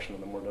surjection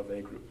on the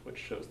Mordell-Weil group, which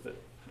shows that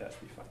it has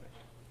to be finite.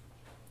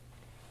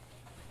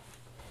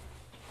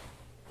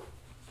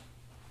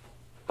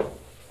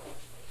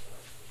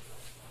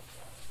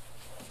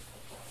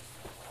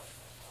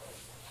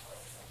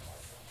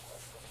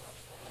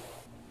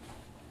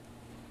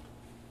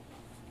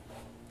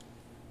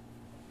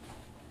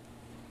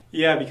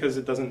 Yeah, because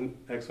it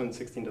doesn't,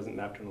 X116 doesn't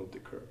map to an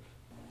elliptic curve.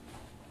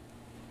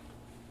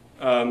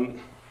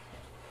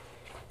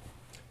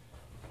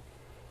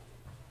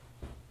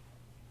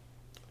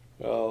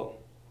 Well,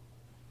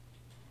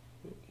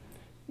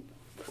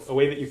 a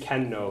way that you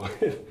can know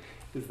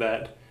is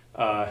that,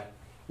 I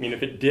mean,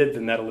 if it did,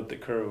 then that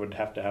elliptic curve would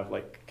have to have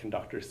like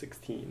conductor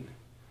 16,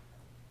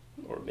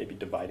 or maybe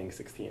dividing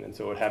 16, and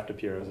so it would have to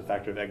appear as a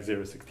factor of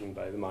X016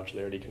 by the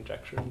modularity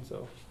conjecture, and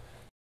so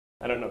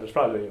I don't know, there's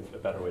probably a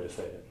better way to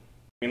say it.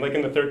 I mean, like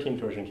in the 13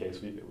 torsion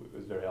case, it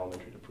was very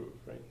elementary to prove,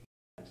 right?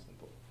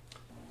 Simple.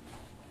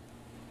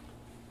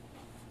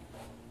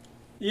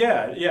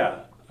 Yeah.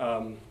 Yeah,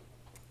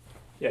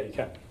 you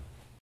can.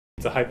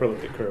 It's a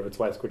hyperelliptic curve. It's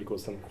y squared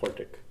equals some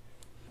quartic.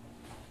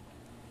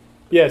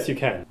 Yes, you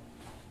can.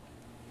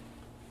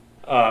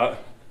 So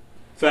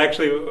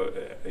actually,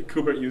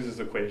 Kubert uses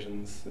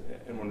equations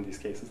in one of these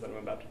cases that I'm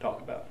about to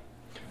talk about.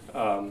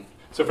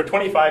 So for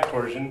 25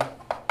 torsion,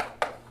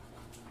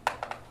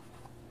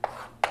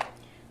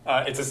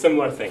 it's a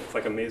similar thing. It's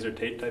like a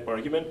Mazur-Tate type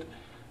argument.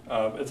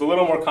 It's a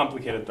little more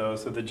complicated though.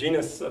 So the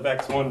genus of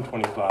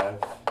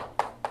X125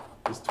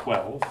 is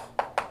 12.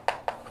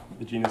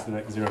 The genus of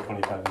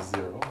X025 is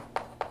 0.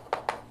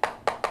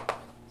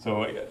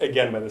 So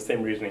again, by the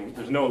same reasoning,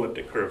 there's no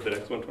elliptic curve that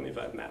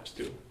X125 maps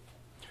to.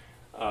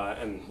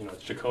 And you know,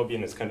 it's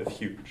Jacobian is kind of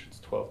huge. It's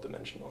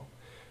 12-dimensional.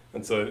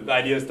 And so the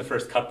idea is to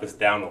first cut this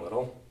down a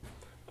little.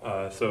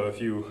 So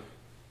if you,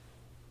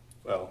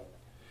 well,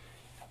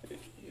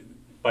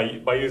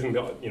 by using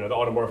the the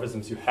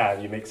automorphisms you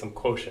have, you make some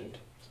quotient.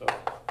 So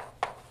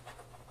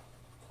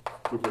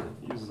Cooper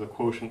uses a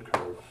quotient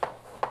curve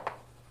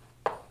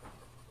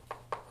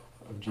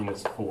of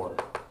genus 4,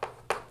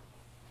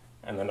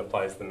 and then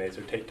applies the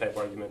Maser-Tate type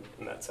argument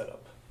in that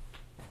setup.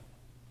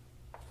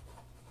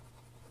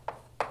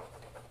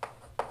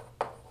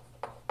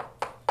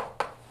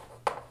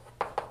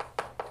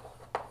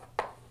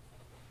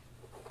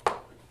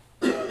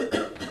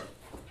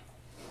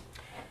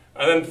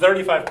 And then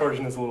 35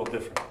 torsion is a little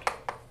different.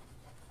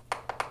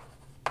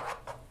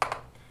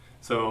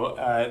 So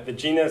the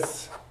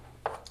genus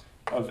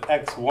of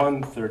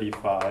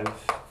X135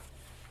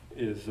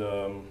 is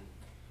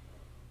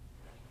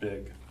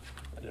big.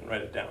 I didn't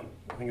write it down.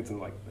 I think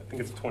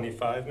it's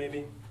 25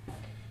 maybe,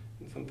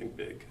 something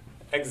big.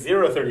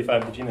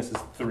 X035, the genus is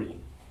 3.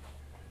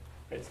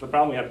 Right, so the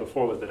problem we had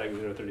before was that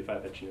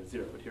X035 had genus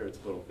 0, but here it's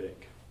a little big.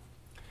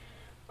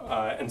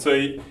 And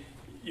so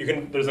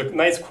there's a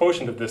nice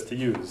quotient of this to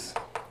use.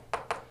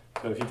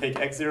 So if you take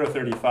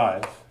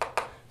X035,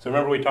 so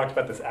remember we talked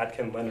about this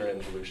Atkin-Lehner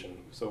involution.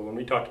 So when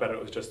we talked about it,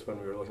 it was just when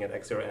we were looking at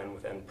X0n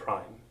with n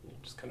prime. You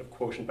just kind of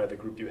quotient by the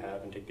group you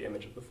have and take the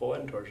image of the full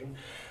n torsion.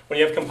 When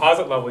you have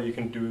composite level, you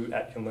can do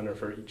Atkin-Lehner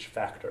for each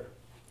factor.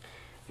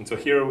 And so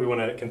here we want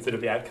to consider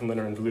the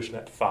Atkin-Lehner involution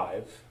at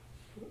 5,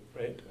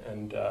 right?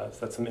 And so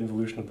that's some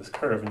involution of this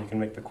curve, and you can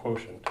make the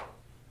quotient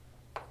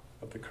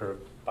of the curve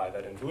by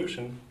that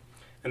involution.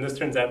 And this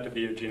turns out to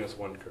be a genus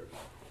 1 curve.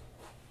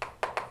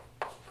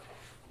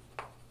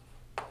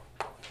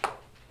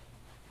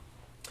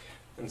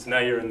 And so now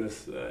you're in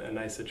this a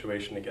nice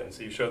situation again.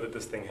 So you show that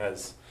this thing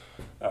has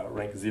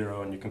rank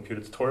 0, and you compute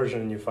its torsion,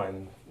 and you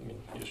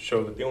you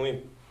show that the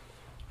only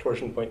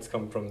torsion points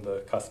come from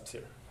the cusps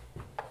here.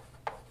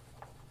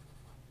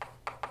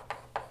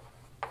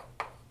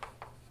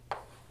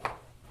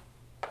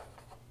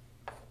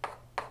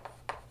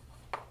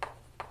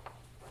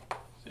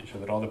 So you show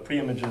that all the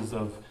preimages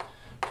of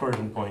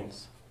torsion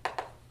points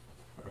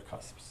are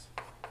cusps.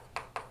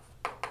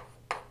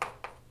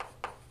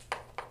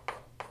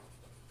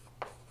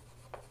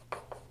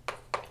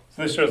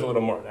 So this shows a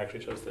little more. It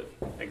actually shows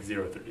that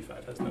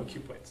X035 has no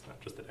Q points,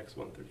 not just at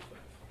X135.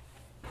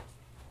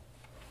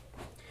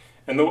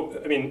 And the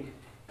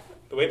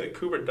way that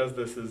Kubert does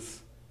this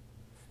is,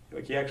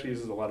 he actually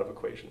uses a lot of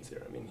equations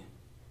here.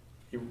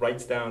 He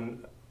writes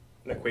down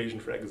an equation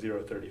for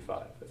X035.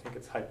 I think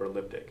it's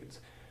hyperelliptic. It's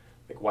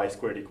like y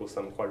squared equals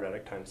some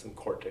quadratic times some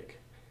quartic.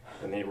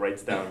 And then he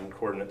writes down in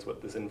coordinates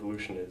what this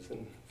involution is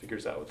and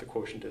figures out what the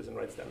quotient is and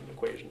writes down an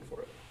equation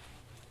for it.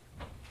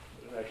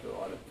 There's actually a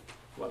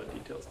lot of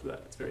details to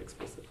that. It's very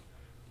explicit.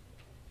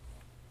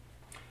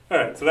 All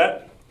right, so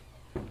that,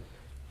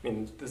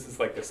 this is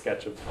like a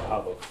sketch of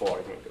how the full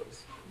argument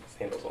goes. This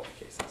handles all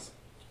the cases.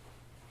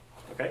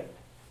 Okay?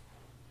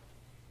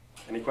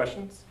 Any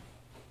questions?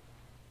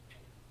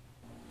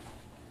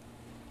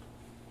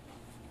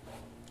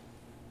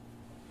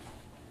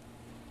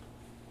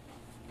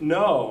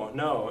 No.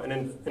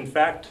 And in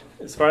fact,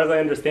 as far as I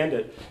understand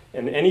it,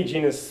 in any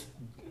genus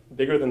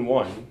bigger than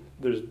 1,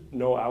 there's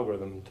no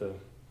algorithm to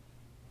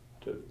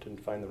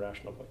find the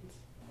rational points.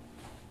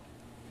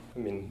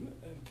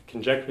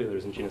 Conjecturally,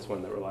 there's in genus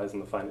 1 that relies on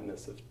the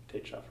finiteness of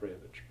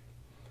Tate-Shafarevich.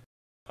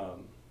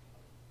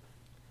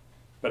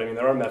 But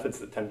there are methods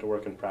that tend to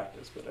work in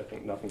practice, but I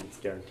think nothing is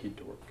guaranteed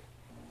to work.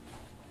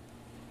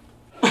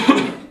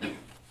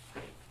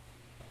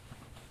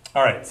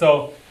 All right,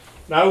 so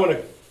now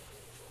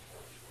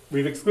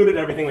we've excluded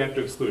everything we have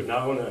to exclude. Now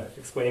I want to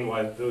explain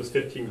why those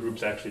 15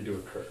 groups actually do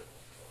occur.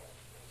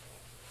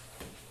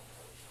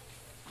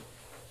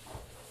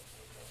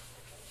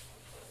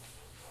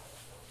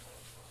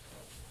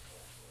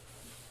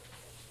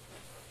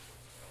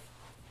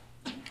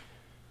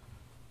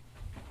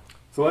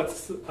 So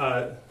let's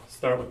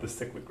start with the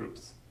cyclic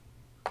groups.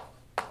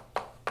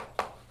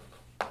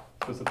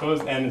 So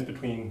suppose n is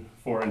between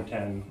 4 and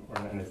 10, or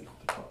n is equal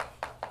to 12.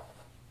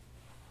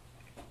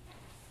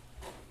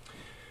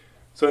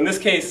 So in this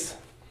case,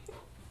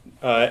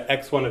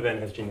 x1 of n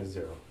has genus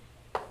 0.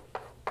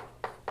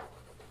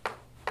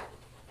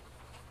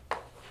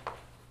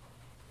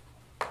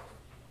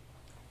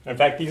 In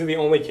fact, these are the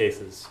only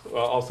cases,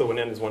 well, also when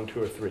n is 1,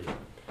 2, or 3.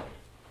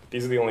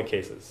 These are the only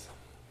cases.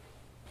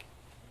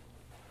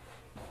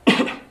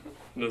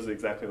 Those are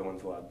exactly the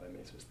ones allowed by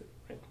Maser's theory,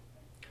 right?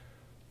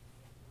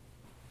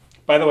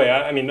 By the way,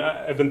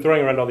 I've been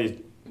throwing around all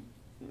these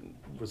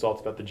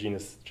results about the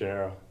genus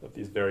genera of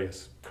these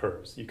various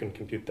curves. You can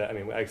compute that. I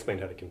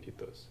explained how to compute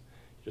those.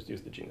 You just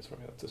use the genus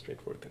formula. That's a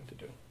straightforward thing to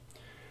do.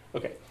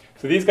 Okay,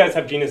 so these guys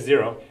have genus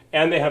 0,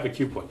 and they have a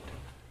Q point.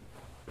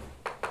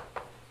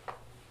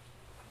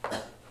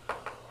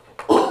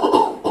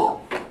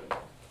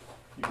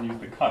 You can use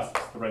the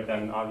cusps to write down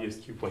an obvious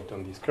Q point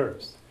on these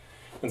curves.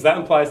 And so that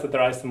implies that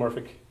they're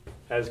isomorphic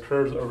as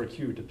curves over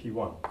Q to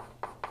P1.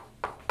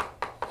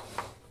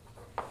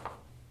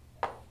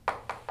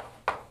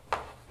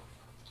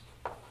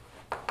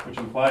 which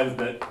implies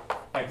that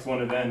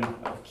x1 of n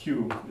of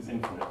q is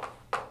infinite.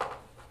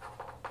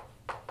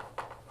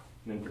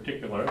 And in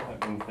particular,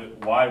 that means that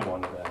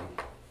y1 of n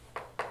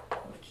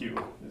of q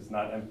is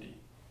not empty.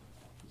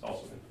 It's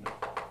also infinite.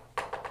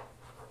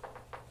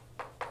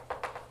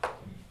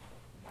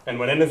 And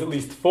when n is at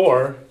least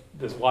 4,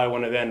 this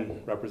y1 of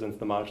n represents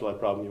the moduli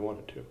problem you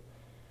wanted to.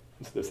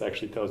 And so this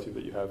actually tells you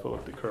that you have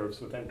elliptic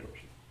curves with n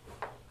torsion.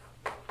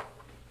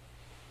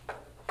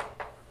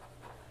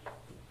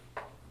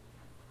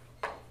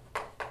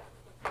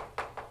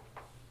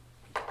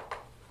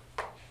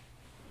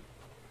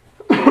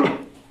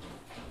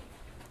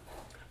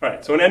 All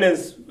right, so when n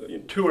is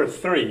 2 or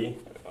 3,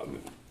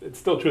 it's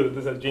still true that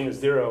this has genus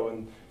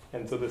 0,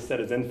 and so this set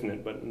is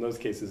infinite, but in those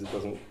cases it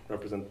doesn't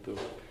represent the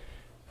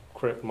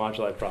correct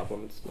moduli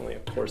problem. It's only a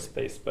coarse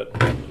space, but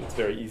it's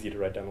very easy to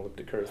write down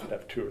elliptic curves that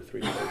have 2 or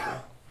 3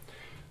 torsion.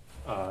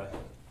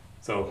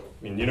 So,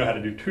 I mean, you know how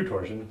to do 2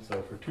 torsion,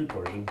 so for 2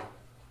 torsion,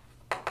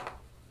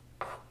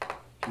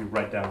 you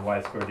write down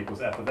y squared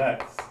equals f of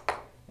x,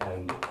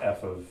 and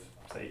f of,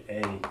 say,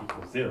 a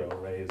equals 0,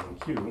 where a is in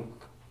q,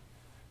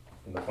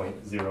 and the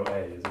point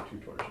 0a is a 2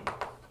 torsion.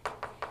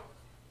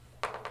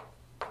 So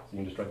you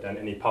can just write down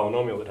any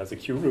polynomial that has a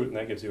q root, and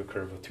that gives you a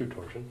curve with 2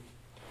 torsion.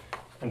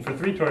 And for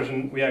 3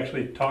 torsion, we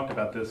actually talked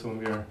about this when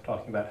we were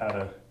talking about how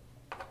to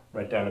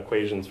write down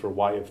equations for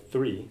y of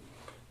 3.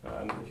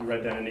 If you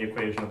write down any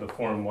equation of the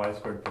form y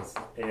squared plus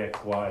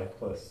axy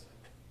plus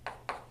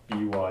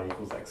by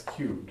equals x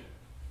cubed,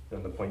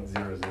 then the point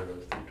 0, 0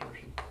 is 3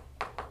 torsion.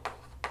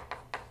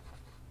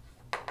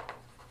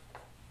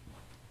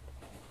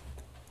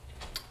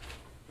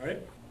 All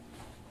right?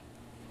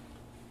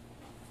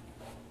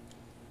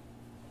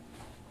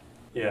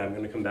 Yeah, I'm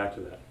going to come back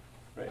to that,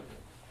 right?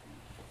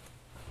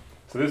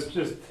 So this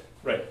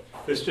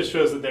just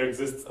shows that there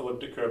exists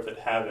elliptic curves that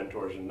have n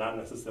torsion, not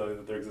necessarily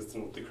that there exists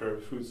an elliptic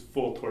curve whose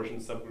full torsion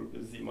subgroup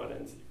is z mod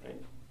nz,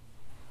 right?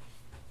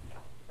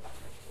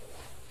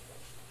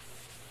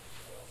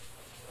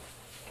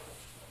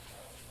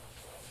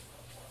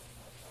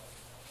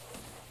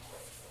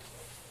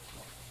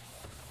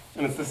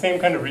 And it's the same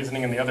kind of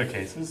reasoning in the other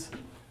cases.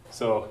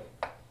 So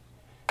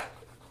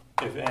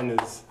if n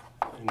is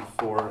in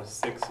 4,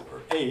 6,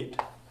 or 8,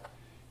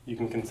 you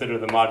can consider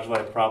the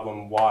moduli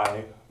problem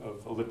y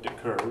of elliptic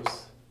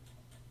curves,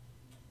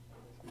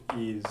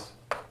 e's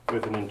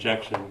with an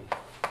injection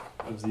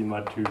of z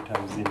mod 2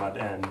 times z mod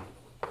n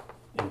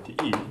into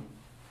E.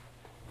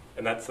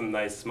 And that's some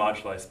nice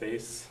moduli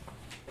space.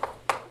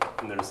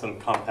 And there's some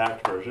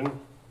compact version.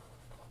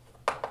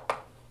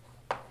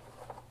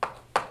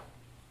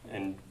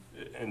 And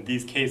in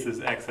these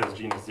cases, x has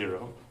genus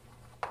 0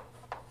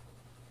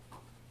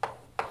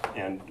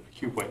 and a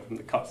q point from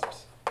the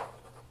cusps.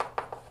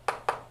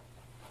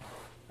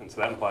 And so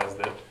that implies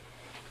that,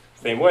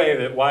 same way,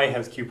 that y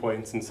has q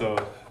points, and so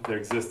there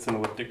exists an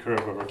elliptic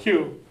curve over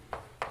q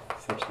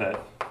such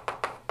that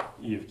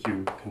E of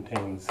q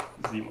contains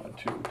z mod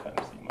 2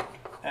 times z mod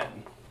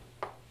n.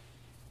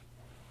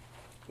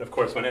 And of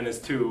course, when n is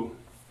 2,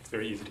 it's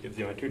very easy to get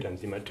z mod 2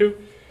 times z mod 2.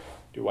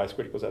 Do y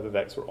squared equals f of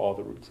x where all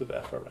the roots of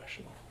f are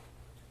rational.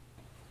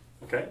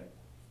 Okay?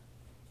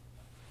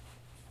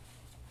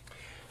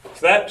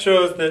 So that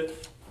shows that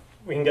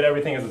we can get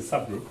everything as a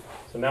subgroup.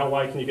 So now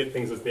why can you get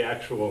things as the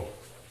actual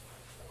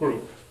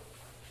group,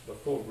 the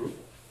full group?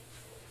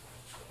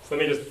 So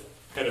let me just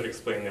kind of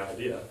explain the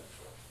idea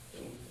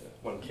in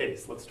one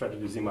case. Let's try to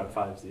do z mod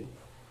 5z.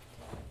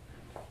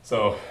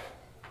 So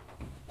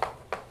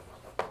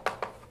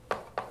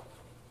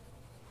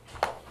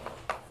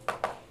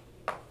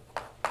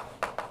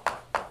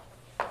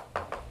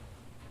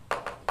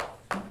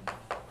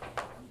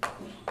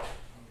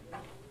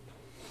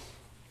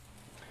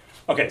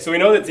okay, so we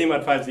know that z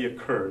mod 5z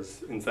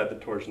occurs inside the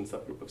torsion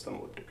subgroup of some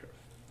elliptic curve.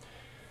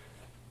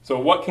 So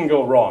what can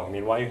go wrong? I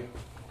mean,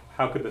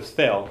 how could this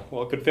fail?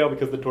 Well, it could fail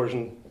because the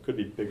torsion could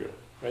be bigger,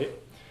 right?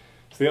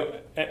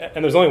 So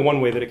and there's only one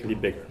way that it can be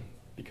bigger,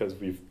 because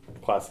we've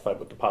classified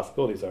what the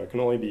possibilities are. It can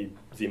only be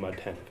z mod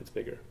 10 if it's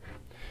bigger.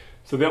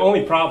 So the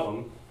only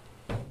problem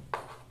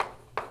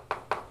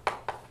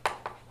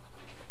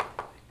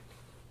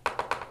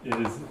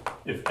is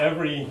if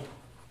every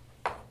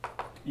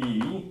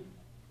E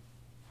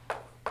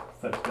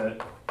such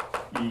that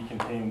E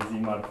contains z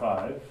mod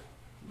 5,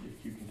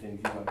 if Q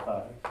contains z mod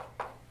 5,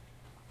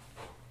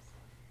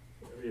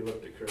 every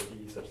elliptic curve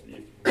E such that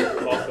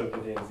E also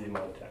contains z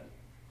mod 10.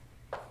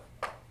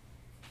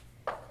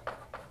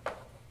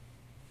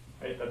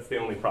 Right? That's the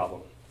only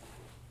problem.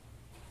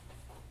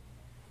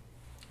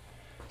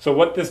 So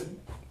what this,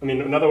 I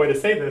mean, another way to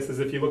say this is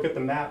if you look at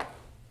the map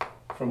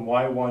from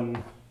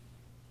y1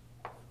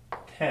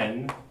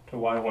 10 to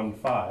y1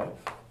 5,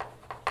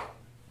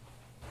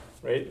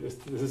 right?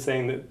 This is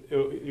saying that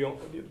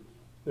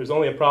there's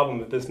only a problem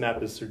that this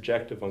map is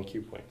surjective on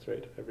Q points,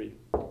 right? Every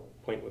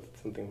point with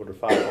something order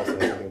 5 also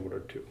has something order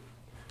 2.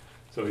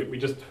 So we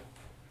just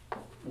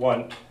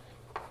want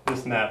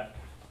this map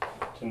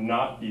to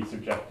not be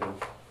surjective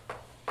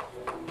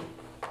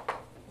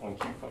on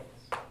Q points.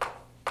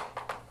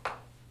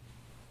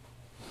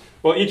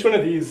 Well, each one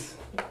of these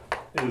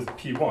is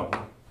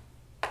P1.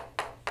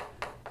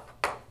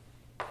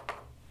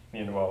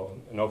 Well,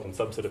 an open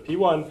subset of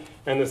P1,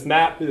 and this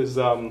map is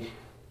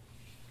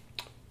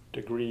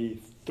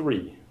degree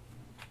 3.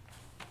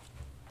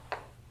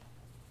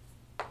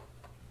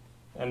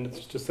 And it's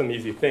just some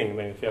easy thing. I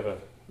mean, if you have a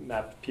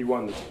map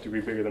P1 that's a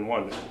degree bigger than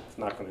 1, it's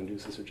not going to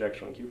induce this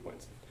rejection on Q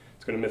points.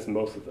 It's going to miss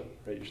most of them,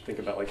 right? You should think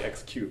about like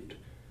x cubed.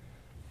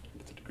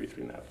 If it's a degree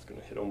 3 map, it's going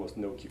to hit almost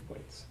no Q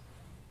points.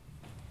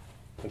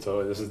 And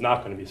so this is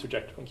not going to be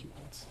surjective on Q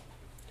points.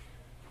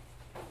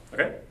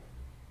 Okay?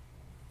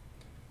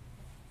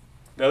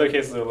 The other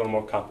cases are a little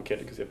more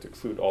complicated because you have to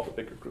exclude all the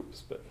bigger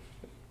groups, but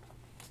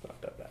it's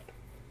not that bad.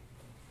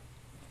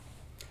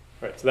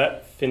 All right, so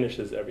that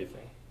finishes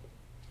everything.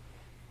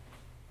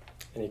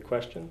 Any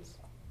questions?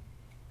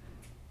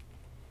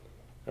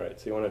 All right,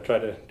 so you want to try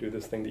to do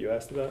this thing that you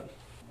asked about?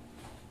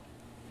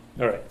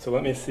 All right, so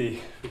let me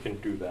see if we can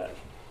do that.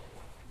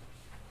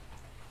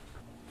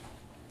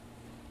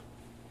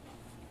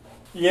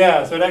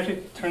 Yeah, so it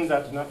actually turns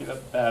out to not be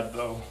that bad,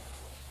 though.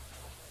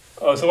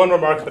 Oh, so one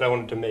remark that I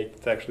wanted to make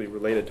that's actually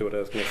related to what I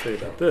was going to say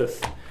about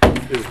this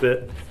is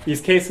that these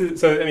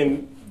cases, so I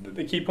mean,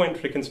 the key point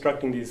for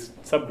constructing these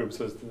subgroups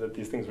was that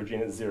these things were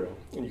genus 0.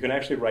 And you can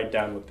actually write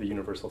down what the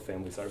universal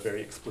families are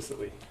very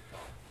explicitly.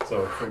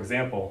 So for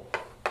example,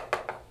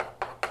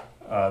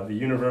 the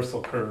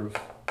universal curve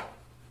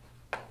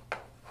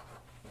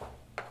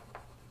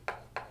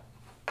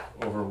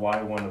over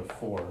y1 of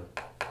 4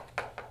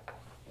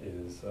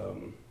 is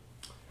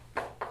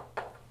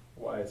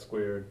y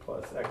squared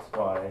plus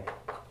xy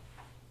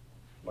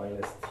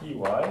minus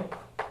ty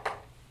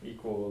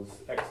equals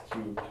x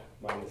cubed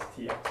minus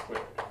tx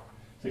squared.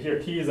 So here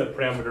t is a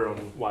parameter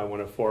on y1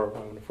 of 4.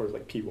 Y1 of 4 is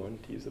like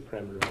p1. T is a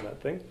parameter on that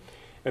thing.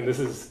 And this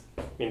is,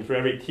 I mean, for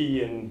every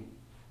t in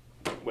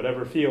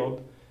whatever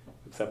field,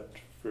 except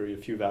for a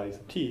few values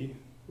of t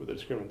with a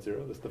discriminant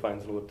 0, this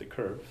defines an elliptic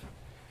curve.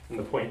 And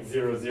the point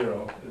 0,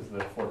 0 is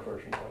the 4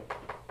 torsion point.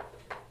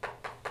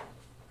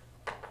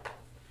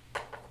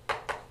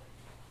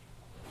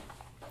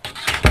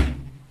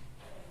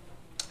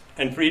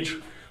 And for each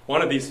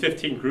one of these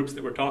 15 groups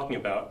that we're talking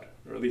about,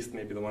 or at least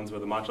maybe the ones where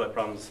the moduli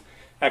problem is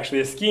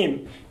actually a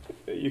scheme,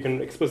 you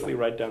can explicitly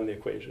write down the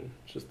equation.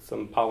 It's just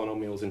some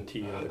polynomials in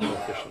T and the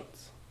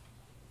coefficients.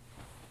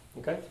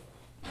 Okay?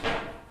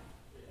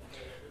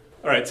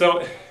 All right,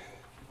 so,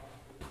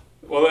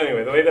 well,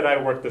 anyway, the way that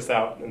I worked this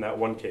out in that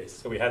one case,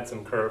 so we had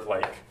some curve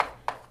like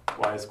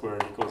y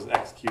squared equals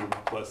x cubed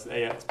plus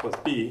ax plus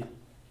b.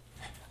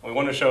 And we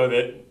want to show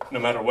that no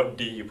matter what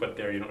d you put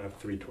there, you don't have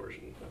 3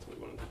 torsion. That's what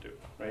we wanted to do,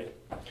 right?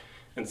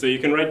 And so you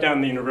can write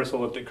down the universal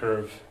elliptic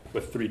curve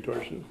with 3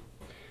 torsion.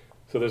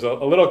 So there's a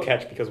little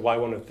catch because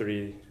y1 of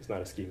 3 is not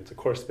a scheme, it's a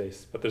coarse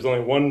space, but there's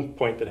only one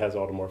point that has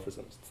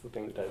automorphisms. It's the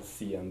thing that has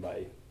cm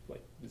by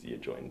like z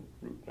adjoined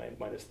root 9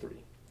 minus 3.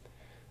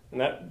 And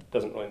that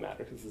doesn't really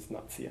matter because it's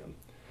not cm.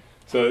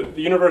 So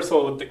the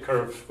universal elliptic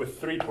curve with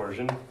 3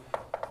 torsion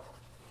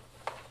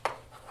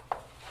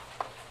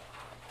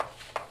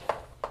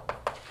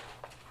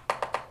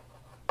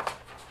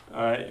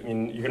I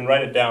mean, you can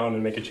write it down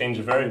and make a change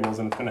of variables,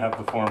 and it's going to have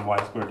the form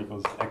y squared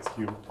equals x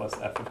cubed plus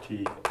f of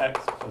t x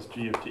plus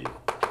g of t.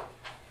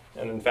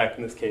 And in fact,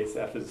 in this case,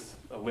 f is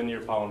a linear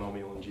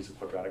polynomial and g is a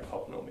quadratic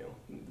polynomial.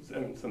 I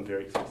mean, some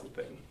very explicit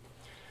thing.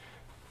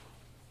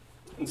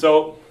 And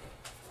so,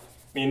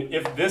 I mean,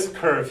 if this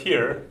curve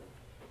here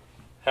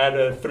had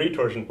a 3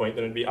 torsion point,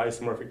 then it'd be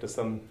isomorphic to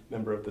some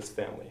member of this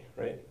family,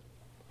 right?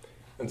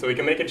 And so we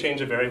can make a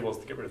change of variables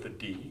to get rid of the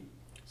d.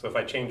 So if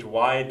I change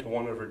y to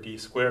 1 over d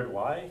squared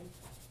y,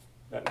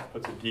 that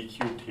puts a d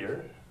cubed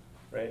here,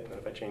 right? And then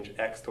if I change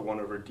x to 1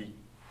 over d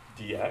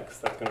dx,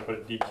 that's going to put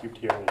a d cubed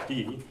here and a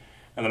d.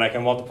 And then I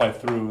can multiply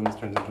through, and this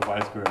turns into y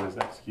squared as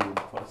x cubed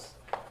plus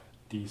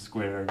d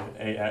squared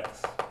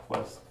ax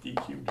plus d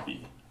cubed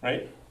b,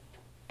 right?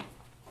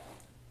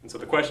 And so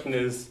the question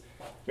is,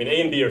 I mean,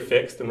 a and b are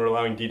fixed, and we're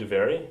allowing d to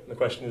vary. The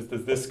question is,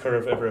 does this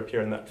curve ever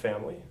appear in that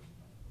family?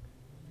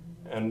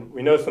 And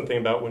we know something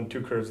about when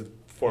 2 curves with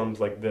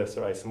forms like this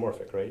are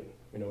isomorphic, right?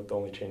 We know what the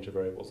only change of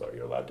variables are.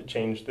 You're allowed to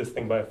change this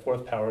thing by a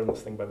 4th power and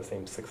this thing by the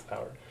same 6th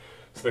power.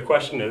 So the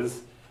question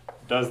is,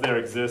 does there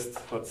exist,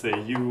 let's say,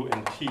 u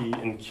and t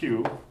in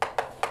Q,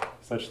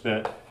 such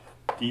that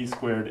d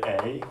squared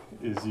a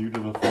is u to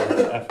the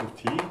 4th f of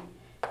t,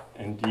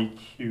 and d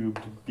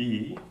cubed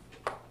b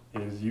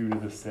is u to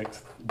the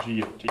 6th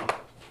g of t,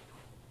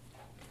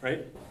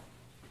 right?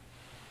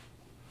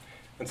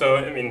 And so,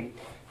 I mean,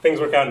 things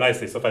work out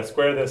nicely. So if I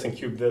square this and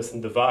cube this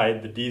and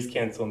divide, the d's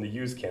cancel and the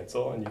u's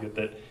cancel, and you get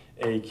that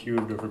a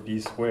cubed over b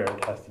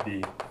squared has to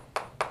be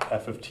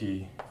f of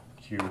t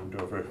cubed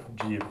over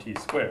g of t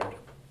squared.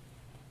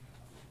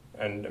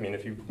 And I mean,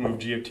 if you move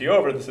g of t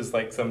over, this is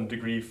like some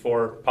degree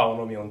 4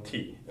 polynomial in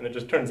t. And it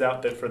just turns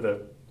out that for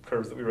the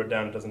curves that we wrote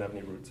down, it doesn't have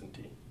any roots in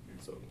t.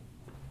 So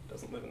it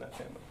doesn't live in that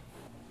family.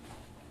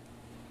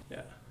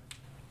 Yeah.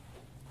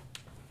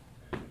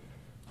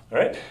 All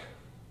right.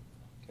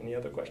 Any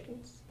other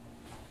questions?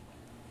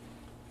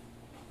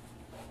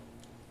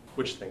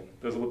 Which thing?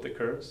 Those elliptic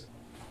curves?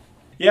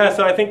 Yeah,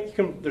 so I think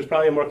there's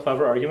probably a more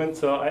clever argument.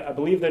 So I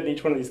believe that in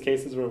each one of these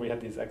cases where we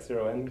had these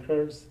x0n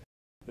curves,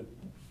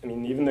 I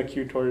mean, even the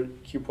Q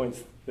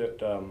points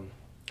that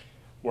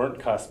weren't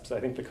cusps, I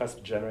think the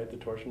cusps generate the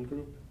torsion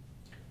group.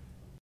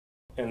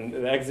 And the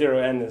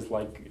x0n is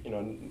like,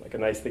 like a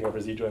nice thing over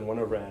z join 1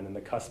 over n, and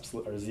the cusps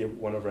are z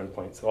 1 over n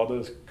points. So all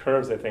those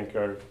curves, I think,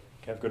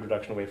 have good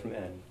reduction away from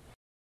n.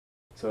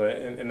 So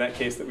in that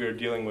case that we were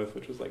dealing with,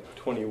 which was like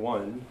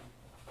 21,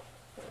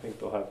 I think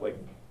they'll have like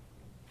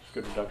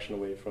good reduction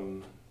away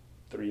from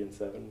 3 and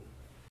 7,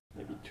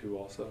 maybe 2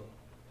 also.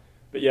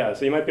 But yeah,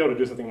 so you might be able to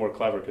do something more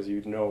clever because you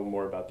know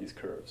more about these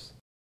curves.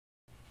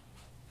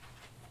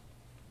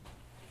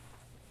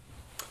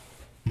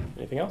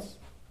 Anything else?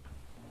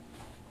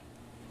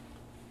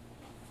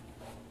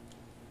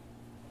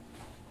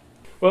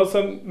 Well,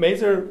 so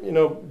Mazur,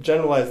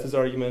 generalized his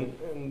argument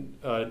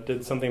and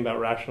did something about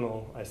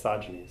rational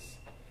isogenies.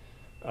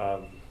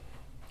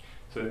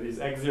 So these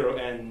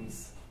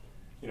x0n's,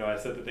 I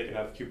said that they can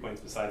have Q points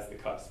besides the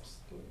cusps.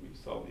 We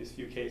solved these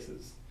few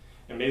cases.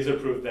 And Mazur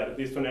proved that at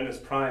least when n is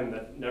prime,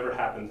 that never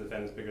happens if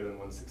n is bigger than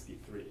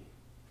 163.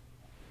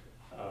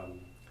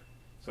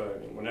 So I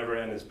mean, whenever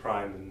n is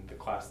prime and the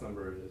class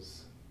number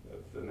is,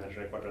 the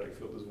imaginary quadratic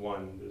field is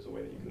 1, there's a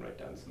way that you can write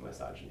down some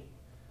isogeny.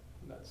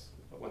 And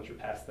but once you're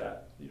past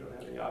that, you don't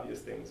have any obvious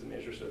things in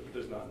Mazur showed that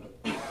there's not.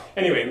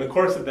 Anyway, in the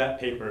course of that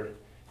paper,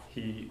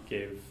 he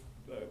gave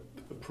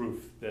a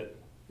proof that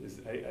is,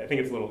 I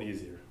think it's a little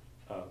easier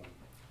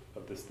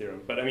of this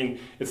theorem. But I mean,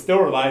 it still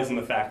relies on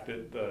the fact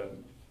that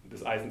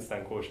this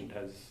Eisenstein quotient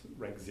has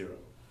rank 0.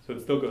 So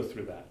it still goes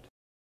through that.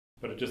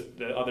 But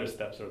the other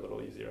steps are a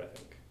little easier, I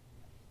think.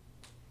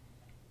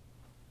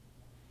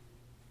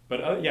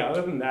 But yeah,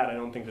 other than that, I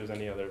don't think there's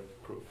any other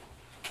proof.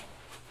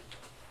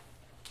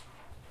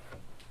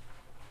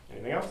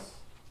 Anything else?